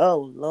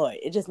oh Lord,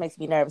 it just makes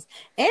me nervous.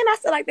 And I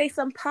feel like they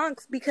some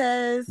punks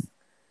because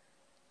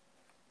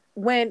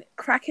when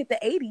crack hit the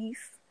 80s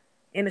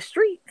in the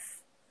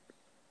streets,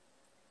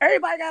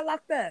 everybody got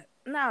locked up.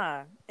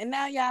 Nah. And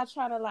now y'all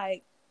trying to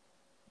like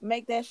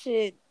make that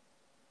shit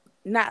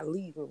not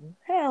legal.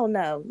 Hell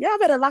no. Y'all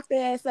better lock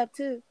their ass up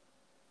too.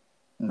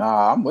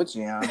 Nah, I'm with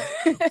you, Young.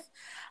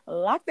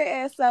 Lock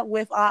their ass up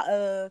with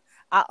our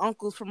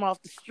uncles from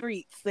off the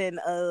streets and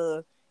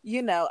our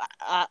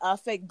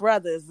fake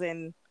brothers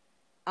and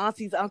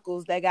aunties,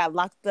 uncles that got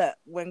locked up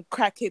when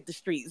crack hit the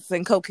streets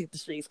and coke hit the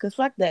streets. Cause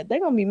fuck that, they're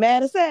gonna be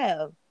mad as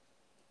hell.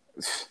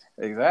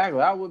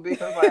 Exactly. I would be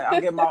because like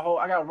I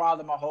got robbed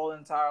of my whole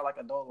entire like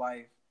adult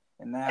life,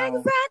 and now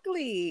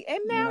Exactly. And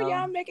you now know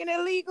y'all making it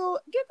legal.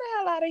 Get the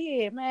hell out of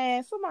here,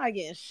 man. Somebody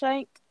getting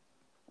shanked.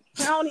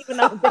 I don't even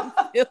know if they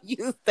still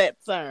use that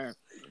term.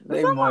 But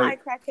they might. somebody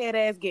crackhead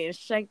ass getting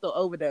shanked or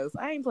overdose.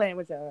 I ain't playing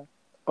with y'all.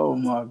 Oh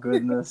my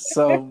goodness.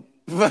 So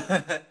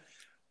that's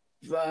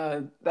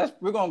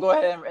we're gonna go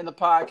ahead and end the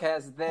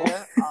podcast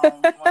there. I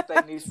want to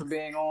thank Niche for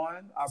being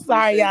on. I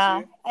Sorry, appreciate y'all.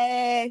 you.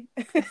 Hey.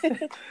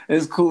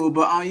 It's cool,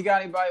 but you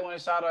got anybody want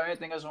to shout out or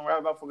anything else you want to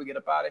wrap up before we get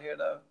up out of here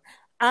though?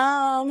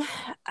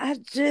 I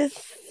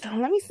just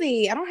let me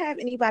see. I don't have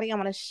anybody I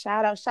want to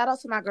shout out. Shout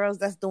out to my girls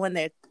that's doing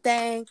their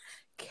thing.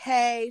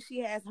 Kay,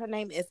 her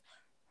name is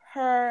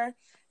Her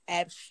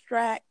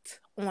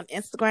Abstract on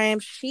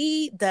Instagram.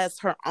 She does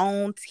her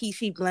own tea.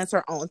 She blends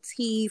her own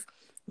teas.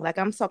 Like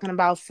I'm talking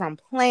about from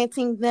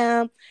planting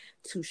them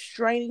to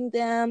straining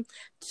them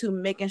to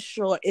making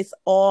sure it's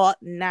all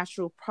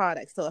natural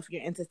products. So if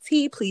you're into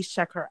tea, please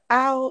check her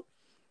out.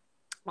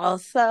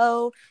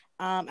 Also,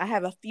 I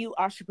have a few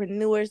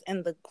entrepreneurs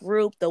in the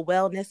group, the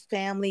Wellness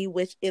Family,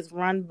 which is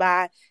run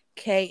by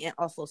Kay and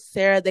also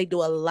Sarah. They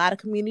do a lot of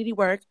community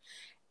work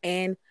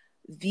in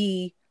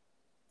the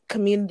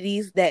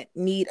communities that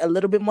need a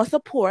little bit more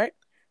support.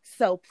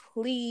 So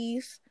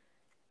please,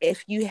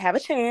 if you have a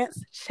chance,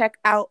 check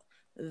out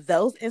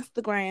those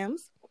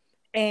Instagrams.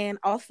 And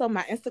also,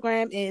 my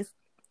Instagram is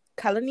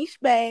Color Niche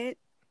Bad.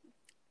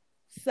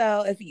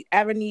 So if you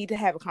ever need to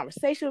have a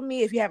conversation with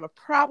me, if you have a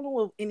problem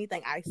with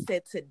anything I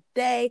said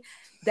today,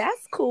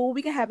 that's cool.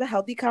 We can have a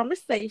healthy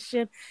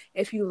conversation.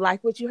 If you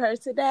like what you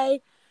heard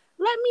today,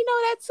 let me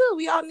know that too.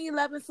 We all need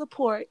love and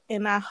support.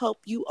 And I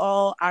hope you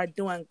all are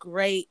doing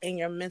great and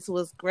your mental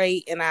is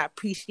great. And I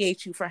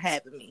appreciate you for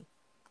having me.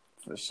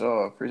 For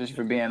sure. Appreciate you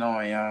for being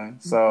on, Young.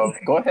 So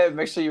go ahead and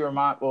make sure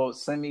you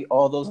send me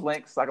all those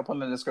links so I can put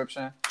them in the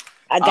description.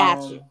 I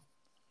got you.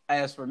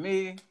 As for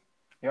me,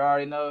 you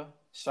already know,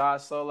 Shadow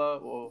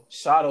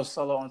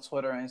Solo on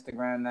Twitter and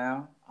Instagram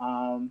now.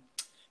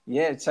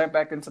 Yeah, check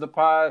back into the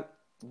pod.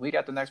 We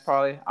got the next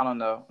probably. I don't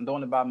know. I'm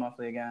doing it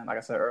bi-monthly again, like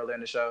I said earlier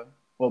in the show.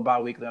 Well,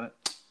 bi-weekly on it.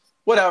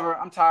 Whatever.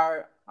 I'm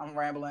tired. I'm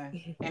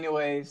rambling.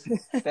 Anyways,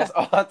 that's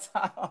all our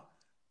time.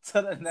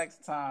 Till the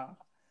next time.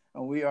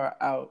 And we are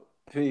out.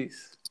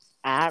 Peace.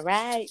 All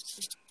right.